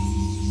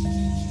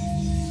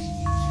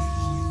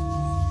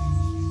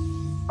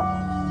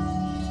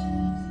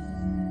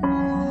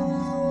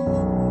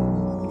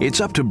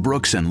 It's up to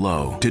Brooks and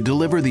Lowe to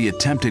deliver the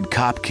attempted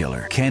cop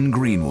killer, Ken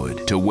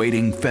Greenwood, to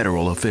waiting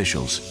federal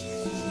officials.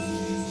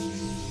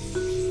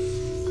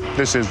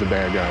 This is the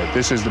bad guy.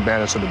 This is the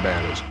baddest of the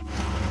baddest.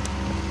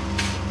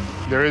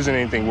 There isn't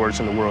anything worse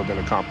in the world than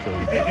a cop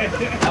killer.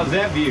 How's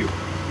that view?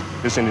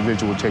 This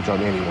individual will take out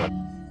anyone.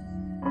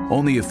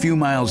 Only a few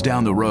miles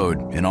down the road,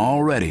 and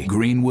already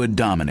Greenwood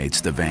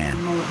dominates the van.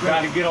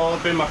 Gotta get all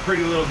up in my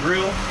pretty little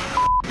grill.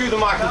 Through the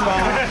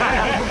microphone.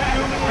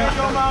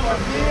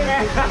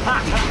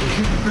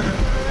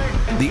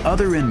 The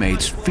other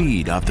inmates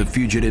feed off the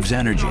fugitive's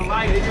energy.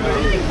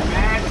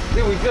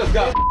 We just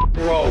got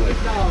rolling.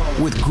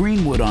 With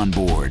Greenwood on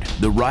board,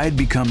 the ride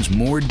becomes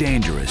more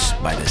dangerous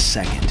by the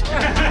second.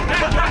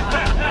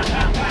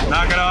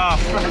 Knock it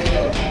off.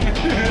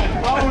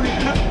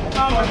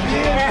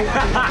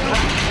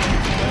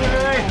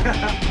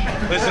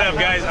 Listen up,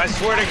 guys. I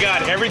swear to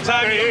God, every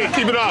time Hey,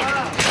 keep it up.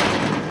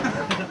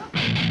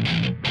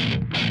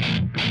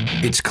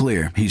 It's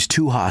clear he's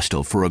too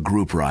hostile for a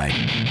group ride.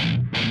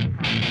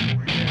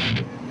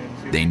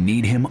 They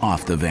need him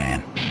off the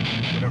van.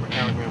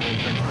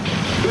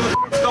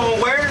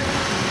 Going where?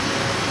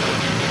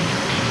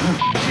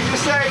 What you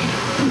just say?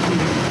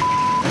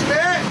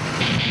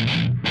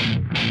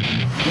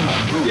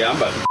 Yeah, I'm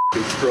about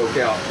to stroke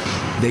out.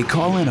 They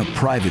call in a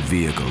private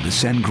vehicle to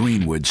send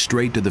Greenwood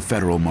straight to the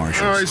federal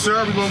marshals. All right,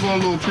 sir, we're going to go on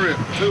a little trip.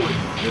 Do it.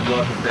 Good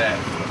luck with that.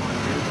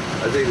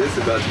 I think this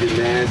is about to get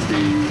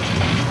nasty.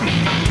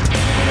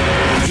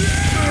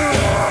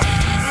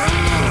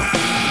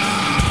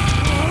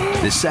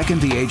 The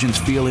second the agents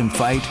feel him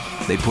fight,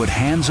 they put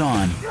hands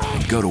on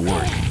and go to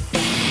work.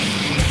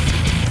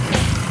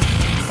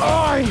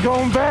 Oh, I ain't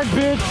going back,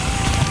 bitch.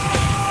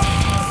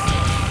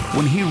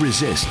 When he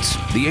resists,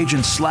 the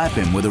agents slap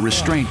him with a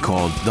restraint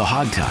called the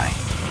hog tie.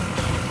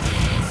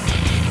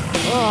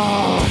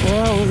 Oh,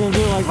 hell, we're going to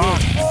do it like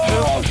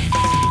this.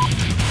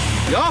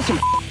 Y'all some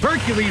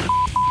Hercules.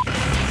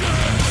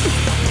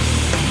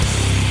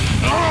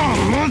 Oh,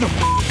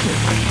 motherfucker.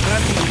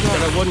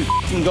 I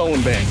wasn't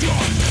going back.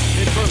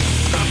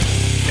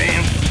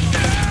 Damn.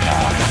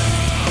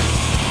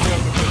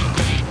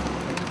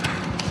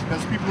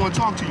 That's people want to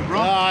talk to you, bro.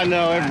 I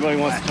know. Everybody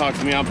wants to talk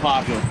to me. I'm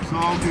popular. It's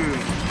all good.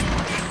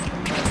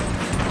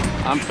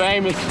 I'm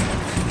famous.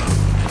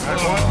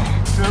 That's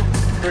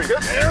 1, 2, 3.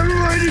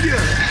 Everybody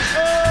together.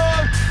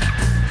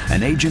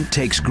 An agent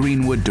takes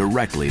Greenwood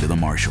directly to the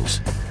marshals.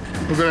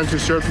 We're going to the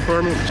sheriff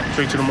department,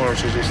 straight to the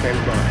marshals. They're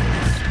standing by.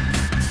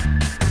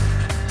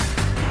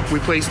 We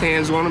placed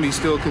hands on him. He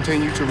still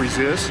continued to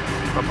resist.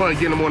 Upon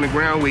getting him on the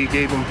ground, we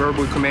gave him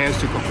verbal commands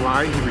to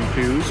comply. He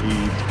refused.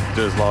 He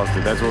just lost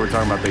it. That's what we're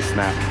talking about. They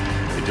snapped.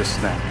 They just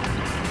snapped.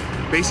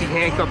 Basically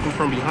handcuffed him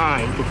from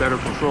behind for better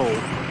control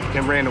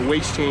and ran a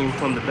waist chain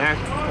from the back,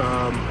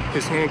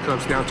 his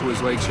handcuffs down to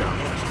his leg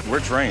shackles. We're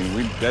trained.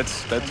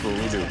 That's what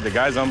we do. The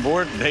guys on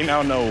board, they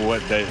now know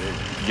what they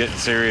get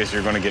serious,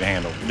 you're going to get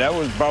handled. That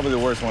was probably the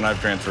worst one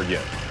I've transferred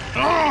yet.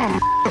 Oh,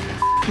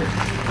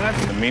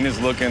 The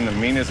meanest looking, the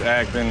meanest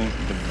acting,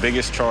 the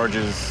biggest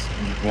charges,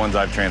 ones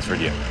I've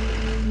transferred yet.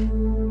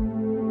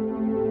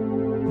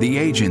 The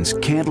agents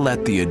can't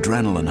let the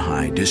adrenaline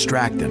high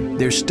distract them.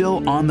 They're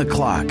still on the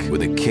clock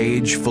with a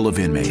cage full of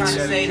inmates.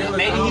 Maybe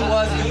he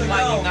was, he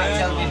might be not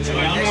telling the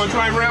truth. You want to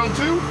try round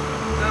 2?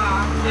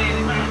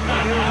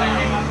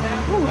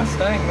 Ooh, that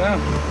stank now.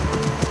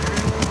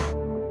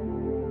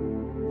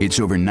 It's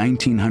over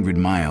 1,900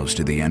 miles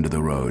to the end of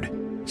the road,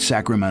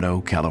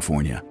 Sacramento,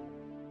 California.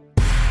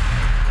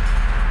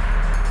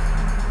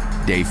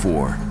 Day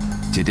 4.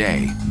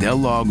 Today, they'll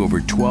log over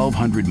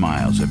 1,200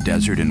 miles of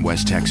desert in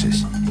West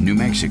Texas, New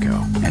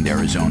Mexico, and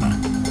Arizona.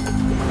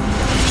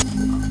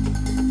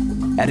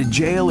 At a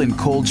jail in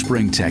Cold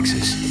Spring,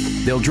 Texas,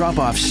 they'll drop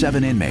off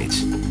 7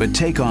 inmates, but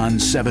take on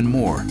 7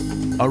 more.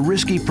 A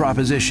risky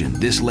proposition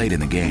this late in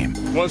the game.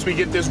 Once we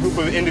get this group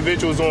of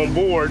individuals on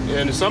board,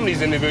 and some of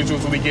these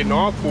individuals will be getting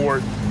off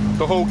board,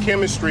 the whole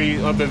chemistry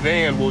of the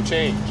van will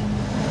change.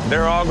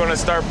 They're all going to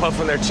start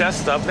puffing their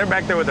chest up. They're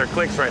back there with their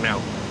cliques right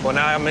now. Well,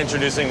 now I'm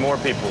introducing more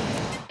people.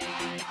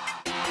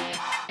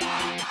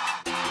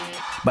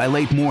 By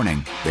late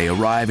morning, they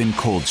arrive in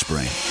Cold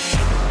Spring.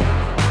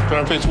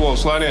 Turn face wall,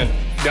 slide in.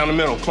 Down the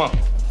middle, come on.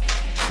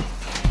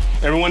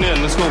 Everyone in,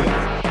 let's go.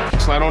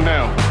 Slide on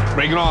down.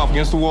 Break it off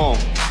against the wall.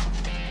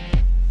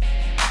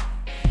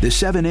 The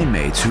 7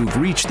 inmates who've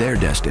reached their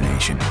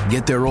destination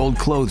get their old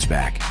clothes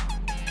back.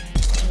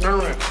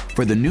 Turn around.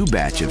 For the new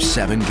batch of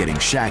 7 getting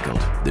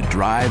shackled, the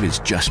drive is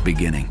just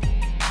beginning.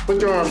 Put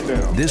your arms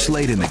down. This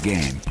late in the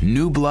game,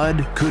 new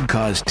blood could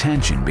cause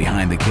tension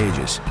behind the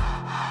cages.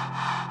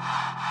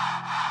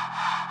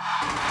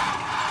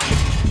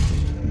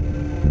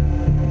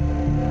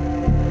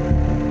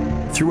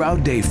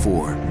 Throughout day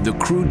 4, the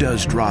crew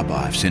does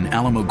drop-offs in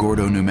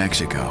Alamogordo, New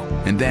Mexico,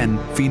 and then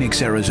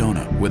Phoenix,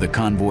 Arizona, where the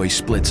convoy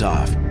splits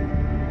off.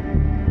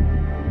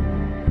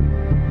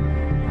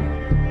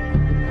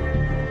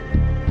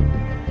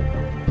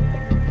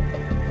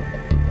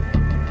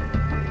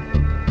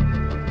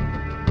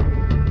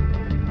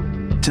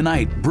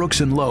 Tonight, Brooks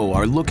and Lowe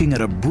are looking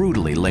at a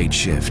brutally late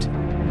shift.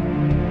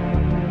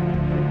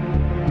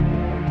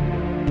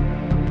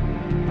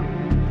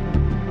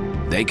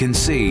 They can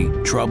see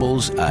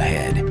troubles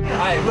ahead. All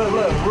right,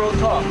 look, real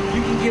talk.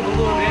 You can give a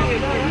little bit.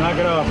 Knock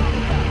it off.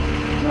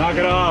 Knock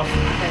it off.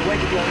 Can't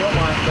wait to be on your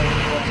mind.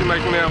 Seems like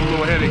we're gonna have a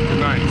little headache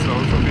tonight, so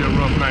it's gonna be a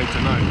rough night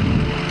tonight.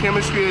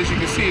 Chemistry, as you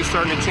can see, is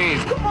starting to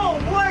change. Come on,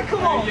 boy,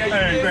 come on.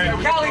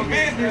 Cali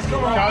business,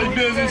 come on. Cali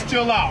business,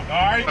 chill out,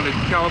 all right? The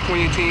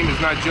California team is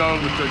not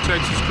gelling with the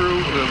Texas crew.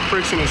 The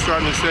friction is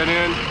starting to set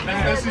in.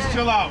 Let's just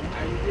chill out.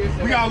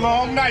 We got a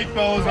long night,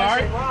 fellas, all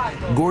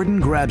right? Gordon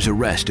grabs a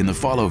rest in the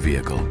follow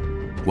vehicle,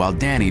 while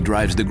Danny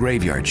drives the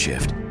graveyard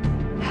shift.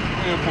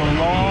 We're in for a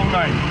long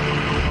night.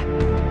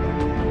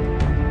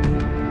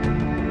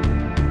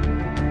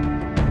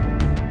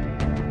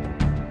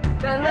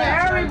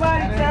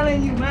 Everybody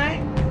telling you,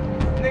 man.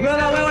 Wait,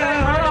 hold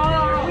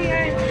on.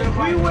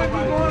 We wouldn't be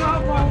going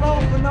off on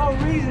Lowe for no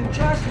reason,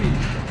 trust me.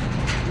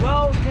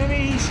 Lowe, I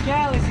mean, he's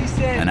scandalous, he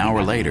said. An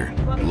hour later,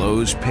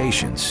 Lowe's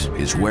patience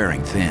is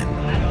wearing thin.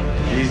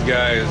 These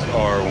guys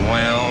are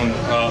wound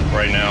up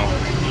right now.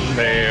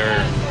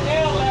 They're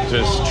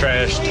just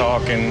trash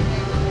talking,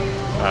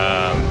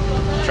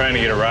 trying to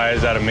get a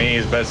rise out of me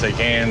as best they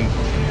can.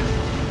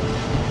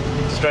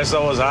 Stress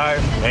level is high,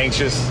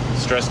 anxious,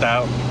 stressed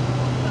out.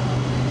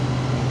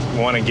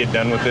 Want to get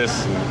done with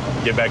this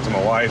and get back to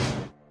my wife.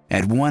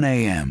 At 1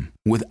 a.m.,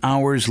 with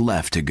hours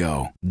left to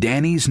go,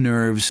 Danny's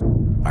nerves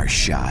are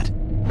shot.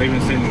 They've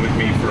been sitting with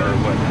me for,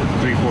 what,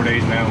 3-4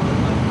 days now,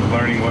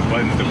 learning what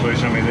buttons to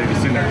push. I mean, they've been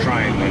sitting there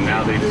trying, and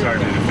now they've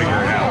started to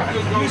figure it out.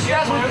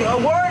 A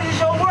word is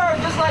your word,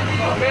 just like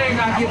a man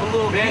got to give a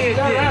little kid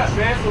this.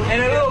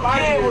 And a little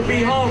kid would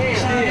be hungry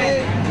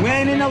still. We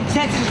ain't in no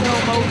Texas no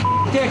more.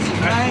 Texas,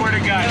 man. I swear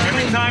to God,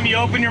 every time you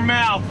open your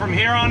mouth from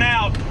here on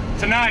out,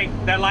 tonight,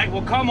 that light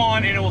will come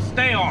on and it will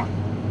stay on.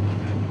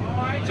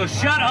 So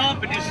shut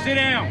up and just sit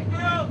down.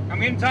 I'm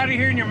getting tired of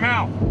hearing your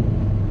mouth.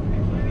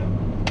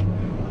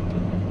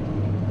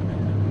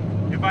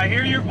 If I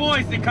hear your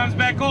voice, it comes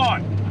back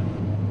on.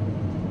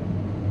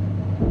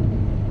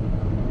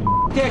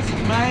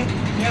 Texas, man.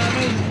 You know what I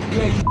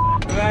mean?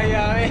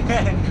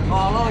 Yeah,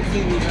 all on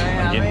TV,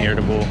 man. I'm getting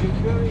irritable.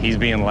 He's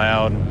being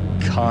loud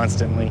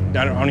constantly.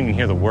 I don't even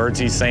hear the words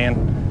he's saying.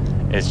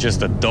 It's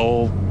just a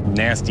dull,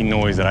 nasty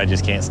noise that I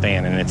just can't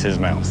stand, and it's his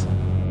mouth.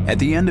 At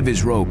the end of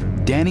his rope,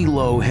 Danny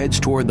Lowe heads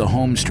toward the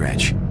home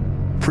stretch,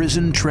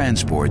 prison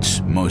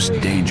transport's most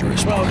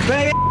dangerous part.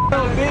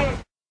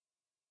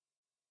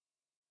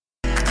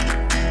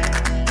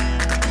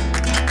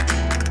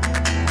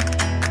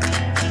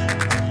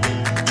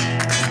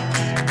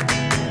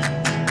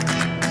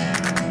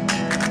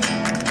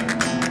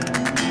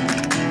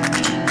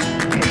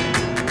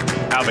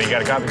 Alvin, you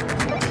got a copy?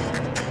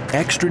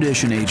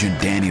 Extradition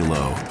agent Danny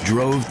Lowe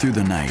drove through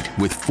the night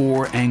with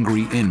 4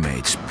 angry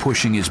inmates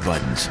pushing his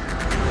buttons.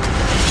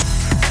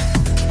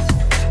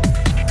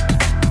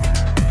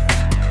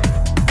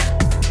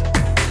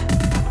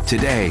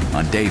 Today,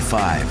 on day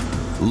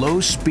 5, Lowe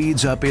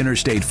speeds up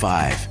Interstate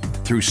 5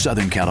 through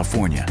Southern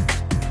California.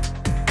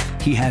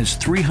 He has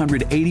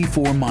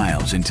 384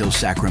 miles until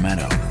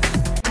Sacramento.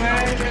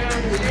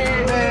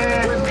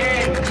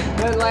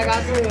 Like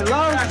I said,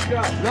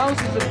 Lowe's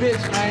is a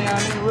bitch, man.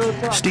 I mean, real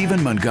talk.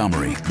 Stephen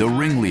Montgomery, the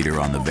ringleader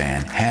on the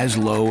van, has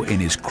Lowe in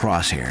his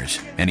crosshairs,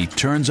 and he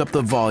turns up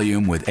the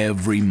volume with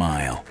every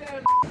mile.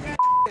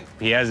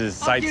 He has his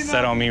sights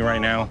set on me right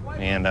now,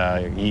 and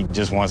he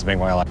just wants to make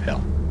my life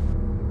hell.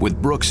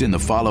 With Brooks in the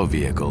follow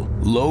vehicle,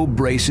 Lowe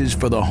braces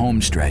for the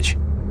home stretch.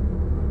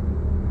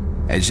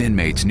 As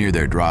inmates near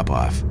their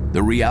drop-off,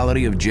 the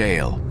reality of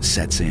jail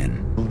sets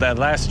in. That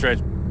last stretch,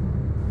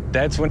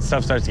 that's when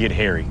stuff starts to get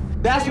hairy.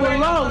 That's what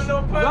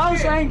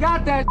Lowe's ain't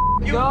got that,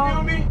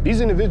 dog.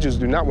 These individuals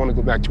do not want to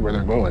go back to where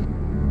they're going.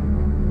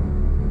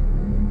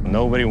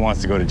 Nobody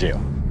wants to go to jail.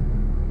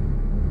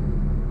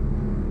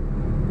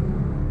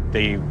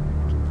 They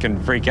can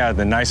freak out.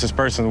 The nicest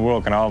person in the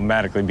world can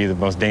automatically be the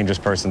most dangerous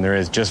person there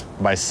is just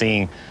by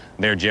seeing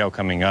their jail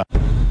coming up.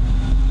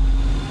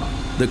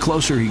 The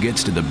closer he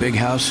gets to the big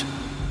house,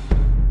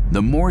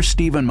 the more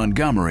Stephen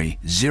Montgomery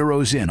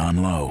zeroes in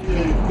on Lowe.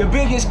 The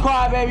biggest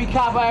crybaby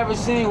cop I ever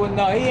seen was,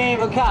 no, he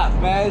ain't a cop,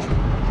 man.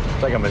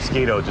 It's like a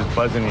mosquito just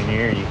buzzing in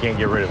your ear. You can't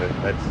get rid of it.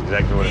 That's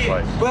exactly what it's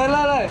like. But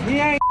look, he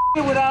ain't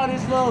without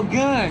his little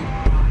gun.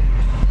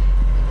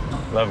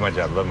 Love my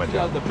job, love my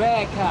job. Yo, the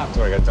bad cop. That's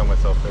what I gotta tell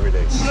myself every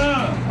day.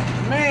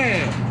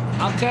 Man,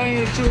 I'm telling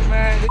you the truth,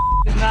 man.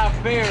 This is not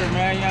fair,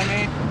 man, you know what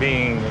I mean?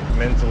 Being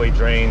mentally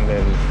drained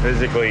and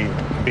physically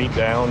beat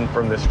down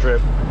from this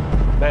trip,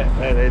 that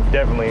it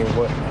definitely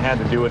had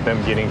to do with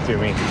them getting to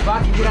me. If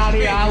I could get out of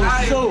here, I would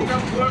sue.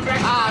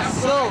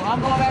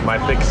 I'm going back. My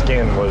thick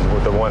skin was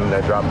the one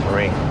that dropped for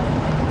me.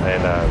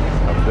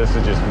 And this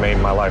has just made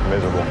my life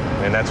miserable.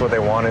 And that's what they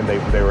wanted.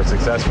 They were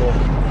successful.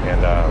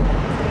 And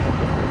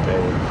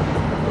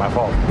my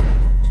fault.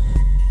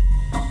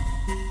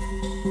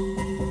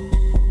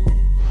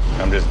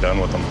 I'm just done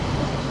with them.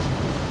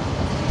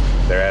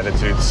 Their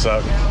attitudes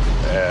suck.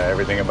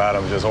 Everything about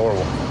them is just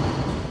horrible.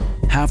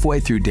 Halfway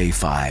through day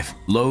 5,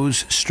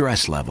 Lowe's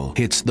stress level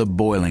hits the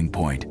boiling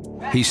point.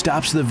 He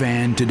stops the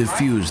van to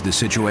defuse the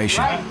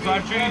situation. So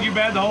I've treated you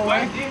bad the whole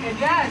way?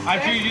 Yes.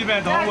 I've treated you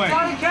bad the whole way.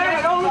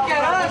 Don't look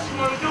at us.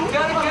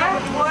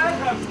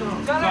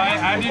 So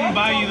I didn't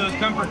buy you those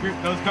comfort. You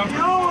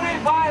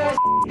didn't buy us.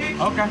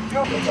 Okay.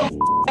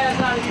 Ass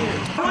out of here.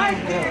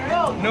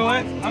 You know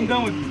what? I'm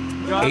done with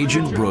you.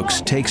 Agent Brooks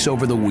takes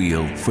over the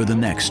wheel for the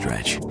next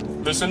stretch.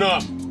 Listen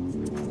up.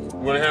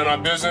 We're gonna handle our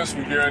business.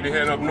 We're ready to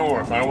head up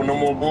north. I don't want no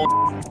more bull.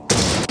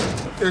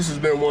 This has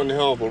been one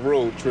hell of a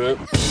road trip.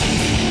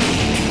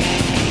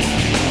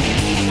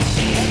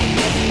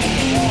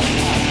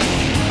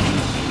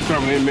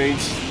 Several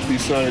inmates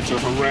decided to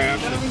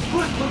harass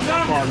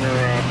partner,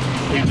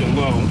 Agent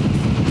Lowe.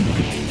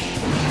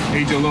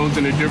 Agent Lowe's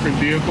in a different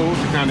vehicle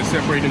to kind of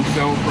separate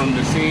himself from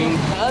the scene.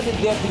 The other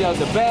deputy was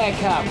the bad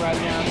cop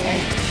right now, man.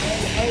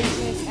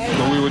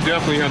 So we would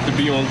definitely have to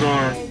be on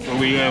guard. So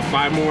we have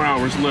 5 more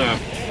hours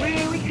left.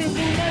 We can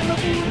do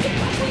nothing.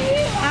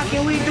 How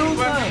can we do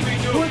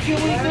something? What can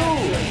we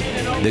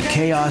do? The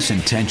chaos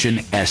and tension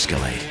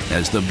escalate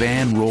as the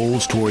van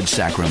rolls towards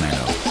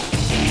Sacramento.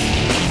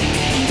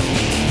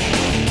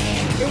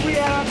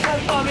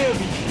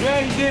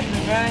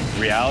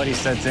 Reality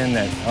sets in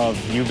that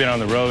you've been on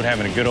the road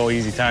having a good old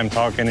easy time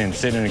talking and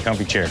sitting in a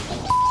comfy chair.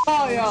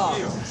 Oh, yeah.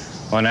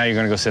 Well, now you're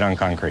going to go sit on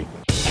concrete.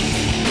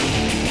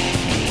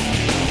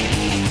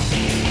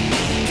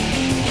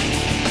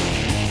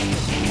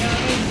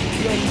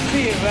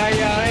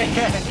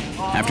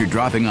 After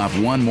dropping off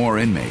one more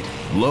inmate,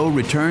 Lowe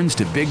returns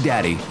to Big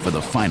Daddy for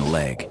the final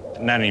leg.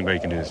 Not anybody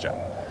can do this job.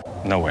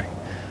 No way.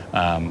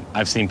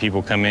 I've seen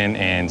people come in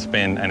and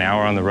spend an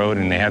hour on the road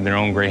and they have their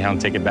own Greyhound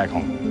ticket back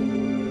home.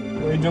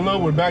 Agent Lowe,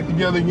 we're back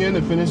together again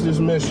to finish this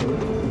mission.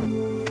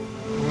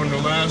 We're on the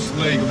last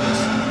leg of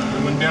this.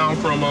 We went down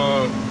from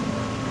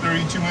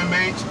 32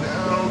 inmates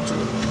down to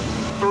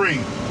 3.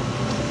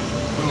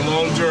 It's been a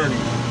long journey.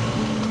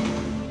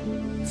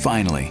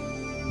 Finally,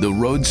 the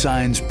road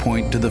signs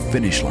point to the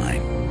finish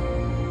line.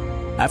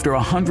 After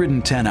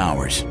 110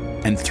 hours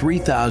and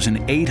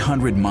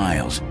 3,800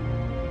 miles,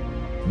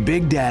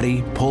 Big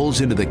Daddy pulls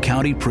into the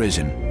county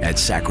prison at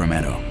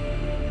Sacramento.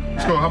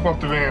 Let's go, hop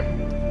off the van.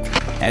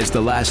 As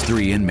the last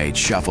 3 inmates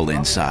shuffle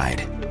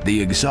inside,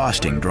 the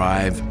exhausting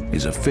drive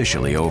is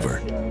officially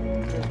over.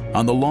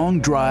 On the long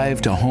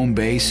drive to home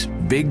base,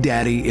 Big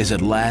Daddy is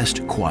at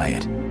last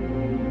quiet.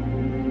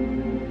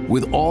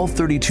 With all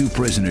 32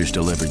 prisoners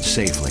delivered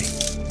safely,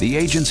 the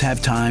agents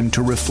have time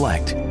to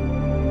reflect.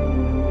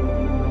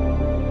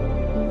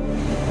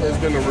 It's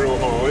been a real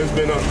haul. It's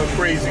been a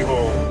crazy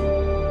haul.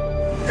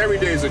 Every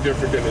day is a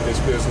different day in this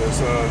business.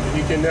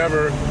 You can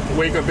never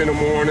wake up in the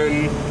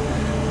morning,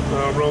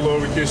 roll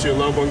over, kiss your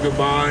loved one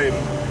goodbye,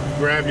 and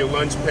grab your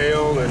lunch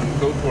pail and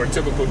go for a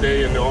typical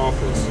day in the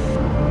office.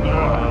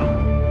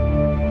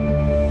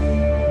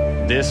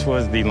 This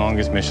was the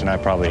longest mission I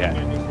probably had.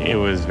 It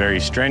was very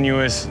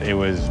strenuous. It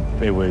was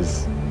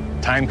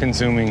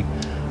time-consuming,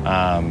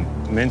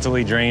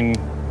 mentally draining.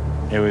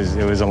 It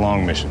was a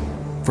long mission.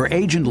 For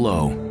Agent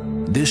Lowe,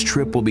 this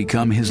trip will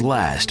become his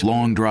last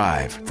long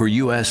drive for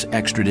U.S.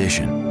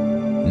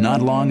 extradition.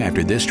 Not long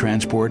after this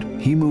transport,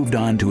 he moved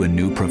on to a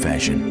new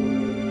profession.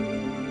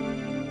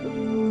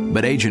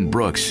 But Agent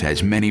Brooks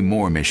has many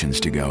more missions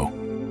to go.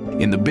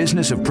 In the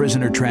business of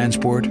prisoner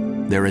transport,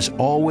 there is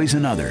always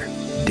another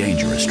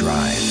dangerous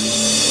drive.